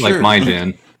for was sure. like my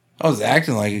gen. I was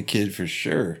acting like a kid for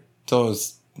sure. Till I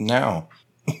was now.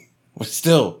 But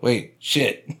still, wait,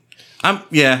 shit.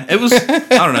 It was, I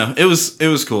don't know. It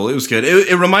was cool. It was good.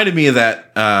 It reminded me of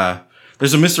that,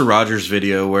 there's a Mr. Rogers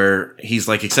video where he's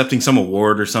like accepting some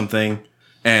award or something.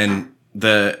 And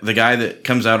the guy that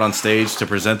comes out on stage to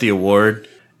present the award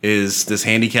is this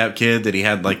handicapped kid that he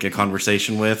had like a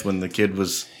conversation with when the kid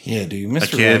was Yeah, dude.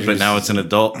 Mr. a kid, Rogers, but now it's an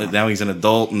adult. Now he's an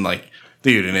adult and like,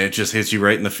 dude, and it just hits you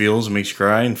right in the feels and makes you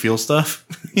cry and feel stuff,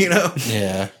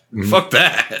 Yeah. Fuck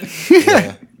that.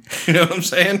 Yeah. You know what I'm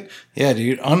saying? Yeah,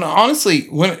 dude. Honestly,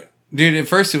 dude, at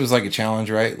first it was like a challenge,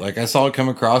 right? Like I saw it come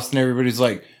across and everybody's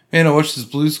like, "Man, I watched this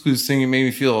Blue's Clues thing and made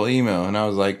me feel all emo." And I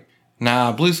was like,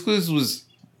 "Nah, Blue's Clues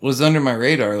was under my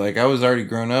radar. Like I was already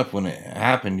grown up when it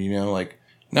happened, like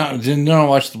no, didn't I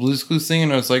watch the Blue's Clues thing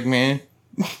and I was like, man,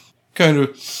 kind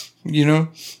of,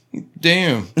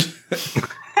 damn."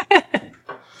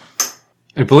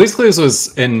 Blue's Clues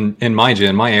was in my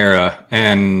gen, my era,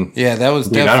 and Yeah, that was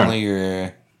Dude, I don't- definitely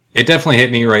your it definitely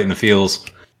hit me right in the feels.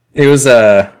 It was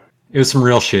some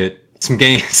real shit, some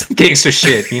gangster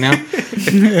shit,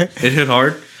 It hit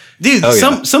hard. Dude, Oh,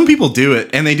 yeah. some people do it,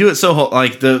 and they do it so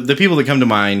like the people that come to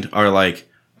mind are like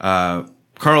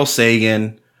Carl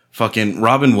Sagan, fucking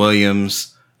Robin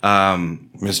Williams,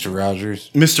 Mr. Rogers,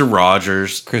 Mr.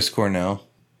 Rogers, Chris Cornell.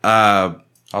 uh,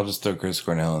 I'll just throw Chris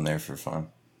Cornell in there for fun.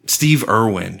 Steve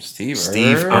Irwin. Steve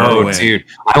Irwin. Oh, dude,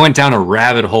 I went down a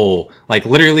rabbit hole. Like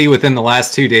literally within the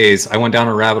last 2 days, I went down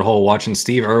a rabbit hole watching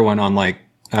Steve Irwin on like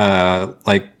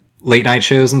late night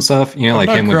shows and stuff. Like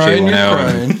him with Jay Leno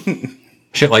and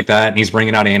shit like that. And he's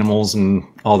bringing out animals and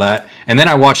all that. And then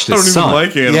I watched his son.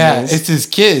 animals. Yeah, it's his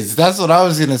kids. That's what I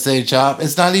was gonna say, Chop.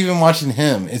 It's not even watching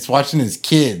him; it's watching his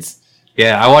kids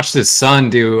Yeah, I watched his son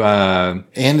do. and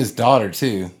his daughter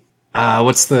too.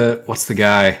 What's the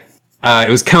guy? It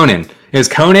was Conan. It was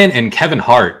Conan and Kevin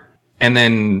Hart, and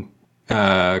then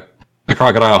the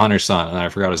Crocodile Hunter's son. And I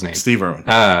forgot his name. Steve Irwin.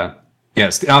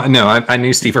 Yes. No, I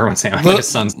knew Steve Irwin's name. I think his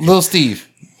son's. Little Steve.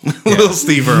 Lil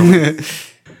Steve Irwin.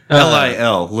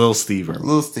 Lil, Lil Steve Irwin.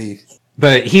 Little Steve.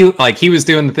 But he was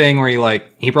doing the thing where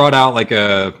he brought out like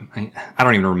I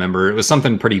don't even remember. It was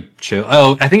something pretty chill.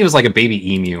 Oh, I think it was like a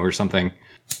baby emu or something.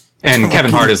 And Kevin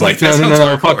Hart is like,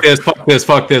 no, fuck this, fuck this,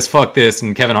 fuck this, fuck this.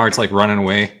 And Kevin Hart's like running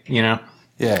away, Yeah,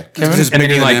 It's just And then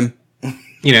bigger he than like,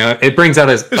 him. it brings out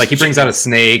he brings out a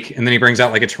snake, and then he brings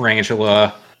out like a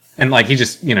tarantula, and he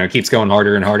just keeps going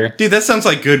harder and harder. Dude, that sounds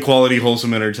like good quality,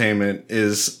 wholesome entertainment.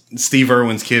 Is Steve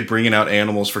Irwin's kid bringing out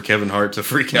animals for Kevin Hart to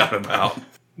freak out about?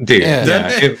 Dude,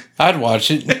 Yeah. yeah, I'd watch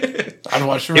it. I'd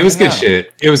watch it. it was right good now.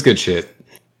 shit. It was good shit.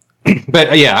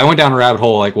 But yeah, I went down a rabbit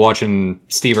hole watching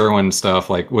Steve Irwin stuff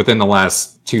within the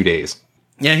last 2 days.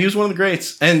 Yeah, he was one of the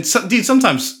greats. And dude,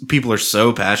 sometimes people are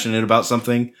so passionate about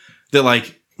something that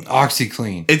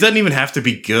OxyClean. it doesn't even have to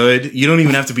be good. You don't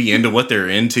even have to be into what they're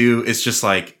into. It's just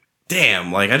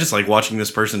damn, I just like watching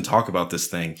this person talk about this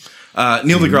thing.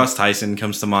 Neil deGrasse Tyson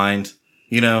comes to mind,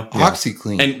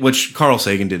 OxyClean. and which Carl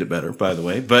Sagan did it better, by the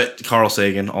way. But Carl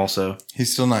Sagan also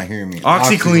He's still not hearing me.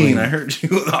 OxyClean. I heard you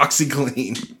with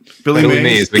OxyClean. Billy Billy Mays.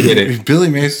 Mays, we get it. Billy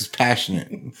Mays was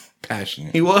passionate.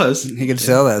 He was. He could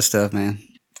sell that stuff, man.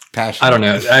 Passionate. I don't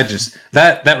know. I just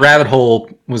that rabbit hole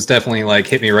was definitely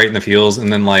hit me right in the feels,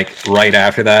 and then right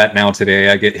after that, now today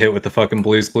I get hit with the fucking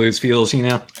Blue's Clues feels.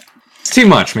 too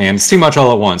much, man. It's too much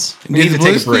all at once. We need the to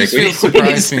take a Blue's break. We Clues need to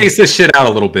surprised me. space this shit out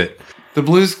a little bit. The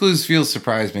Blue's Clues feels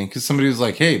surprised me because somebody was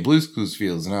like, "Hey, Blue's Clues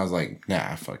feels," and I was like,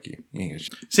 "Nah, fuck you. You ain't gonna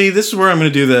shit." See, this is where I'm going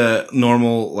to do the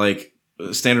normal, like,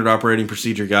 standard operating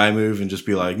procedure guy move and just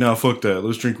be like, no, fuck that.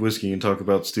 Let's drink whiskey and talk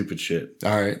about stupid shit.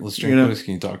 All right, let's drink You know?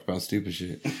 whiskey and talk about stupid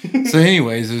shit. So,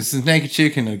 anyways, there's this naked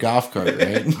chick in a golf cart,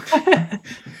 right?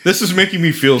 This is making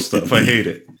me feel stuff. I hate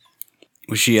it.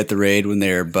 Was she at the raid when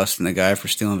they were busting the guy for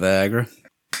stealing Viagra?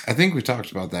 I think we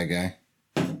talked about that guy.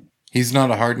 He's not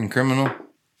a hardened criminal.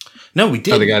 No, we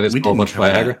did. Oh, the guy that's stole a bunch of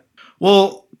Viagra?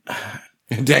 Well,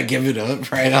 did I give it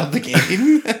up right out the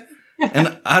gate?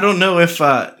 And I don't know if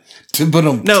Chop,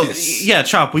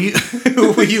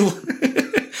 will you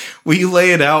will you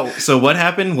lay it out? So what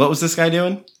happened? What was this guy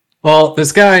doing? Well,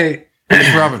 this guy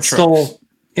Robert stole.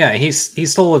 Yeah, he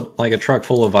stole like a truck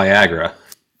full of Viagra,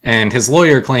 and his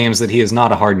lawyer claims that he is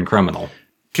not a hardened criminal.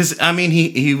 Because I mean,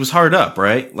 he was hard up,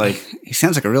 right? Like He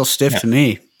sounds like a real stiff to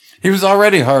me. He was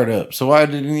already hard up, so why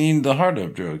did he need the hard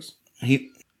up drugs? he.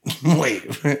 Wait,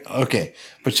 okay,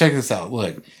 but check this out.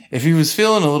 Look, if he was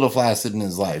feeling a little flaccid in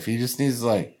his life, he just needs to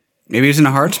like Maybe he's in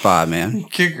a hard spot, man.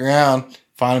 kick around,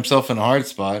 find himself in a hard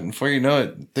spot, and before you know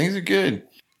it, things are good.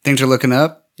 Things are looking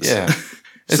up. Yeah,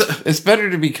 it's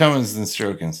better to be Cummins than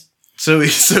Strokins. So he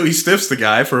stiffs the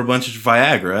guy for a bunch of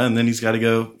Viagra, and then he's got to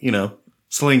go,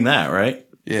 sling that, right?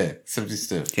 Yeah, except he's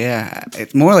stiff. Yeah,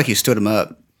 it's more like he stood him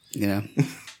up, Then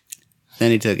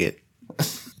he took it.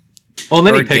 Well, and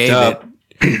then Or he picked gave up,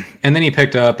 and then he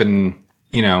picked up and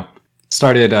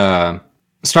started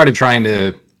trying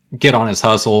to get on his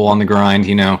hustle on the grind.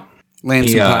 Land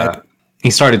He some pipe. he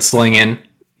started slinging,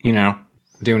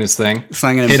 doing his thing,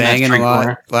 Slanging and hitting that banging a street lot.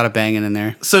 corner. A lot of banging in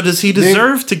there. So does he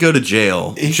deserve to go to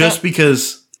jail He just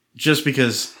because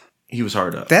he was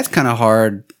hard up? That's kind of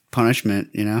hard punishment,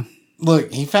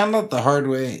 Look, he found out the hard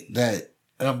way that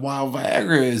while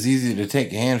Viagra is easy to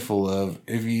take a handful of,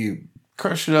 if you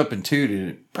crush it up and toot it,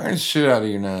 it burns the shit out of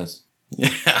your nose.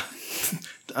 Yeah.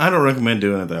 I don't recommend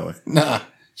doing it that way. Nah,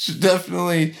 should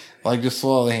definitely just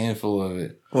swallow a handful of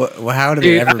it. Well, how did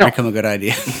Dude, it I ever don't- become a good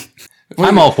idea?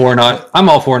 I'm all for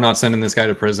not sending this guy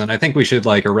to prison. I think we should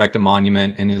erect a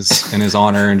monument in his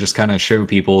honor and just kind of show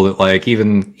people that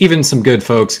even some good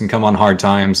folks can come on hard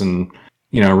times and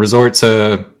resort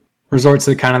to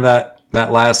kind of that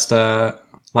last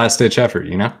ditch effort.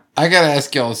 I gotta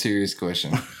ask y'all a serious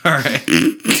question. All right.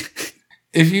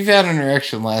 If you've had an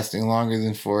erection lasting longer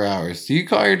than 4 hours, do you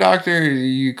call your doctor or do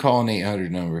you call an 800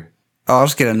 number? I'll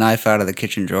just get a knife out of the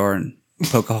kitchen drawer and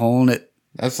poke a hole in it.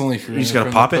 That's only for You just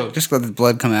gotta pop it? Just let the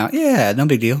blood come out. Yeah, no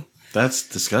big deal. That's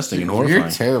disgusting and You're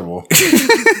horrifying. terrible.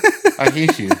 I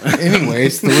hate you.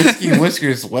 Anyways, the Whiskey and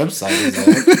Whiskers website is at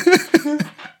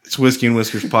It's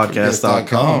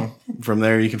whiskeyandwhiskerspodcast.com. From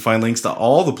there, you can find links to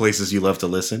all the places you love to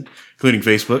listen, including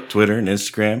Facebook, Twitter, and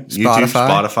Instagram, YouTube,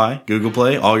 Spotify, Google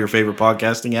Play, all your favorite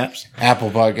podcasting apps. Apple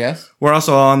Podcasts. We're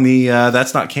also on the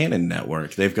That's Not Canon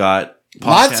network. They've got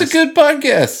Lots of podcasts good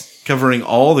podcasts. covering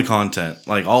all the content,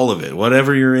 like all of it,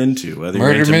 whatever you're into, whether you're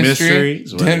Murder into mystery,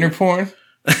 mysteries, tender porn.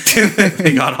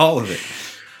 they got all of it.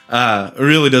 It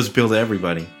really does appeal to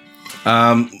everybody.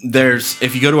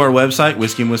 If you go to our website,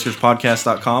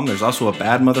 whiskeyandwhiskerspodcast.com, there's also a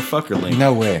bad motherfucker link.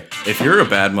 No way. If you're a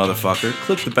bad motherfucker,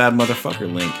 click the bad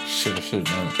motherfucker link. Should have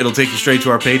known. It'll take you straight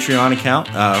to our Patreon account.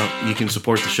 You can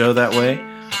support the show that way.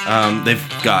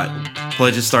 They've got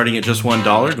pledges starting at just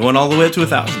 $1, going all the way up to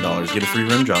 $1,000. Get a free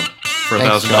rim job for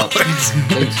Thanks, $1,000.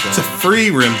 Thanks, It's a free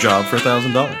rim job for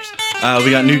 $1,000.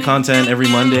 We got new content every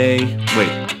Monday.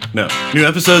 Wait, no. New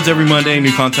episodes every Monday,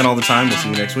 new content all the time. We'll see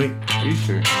you next week. Are you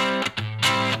sure?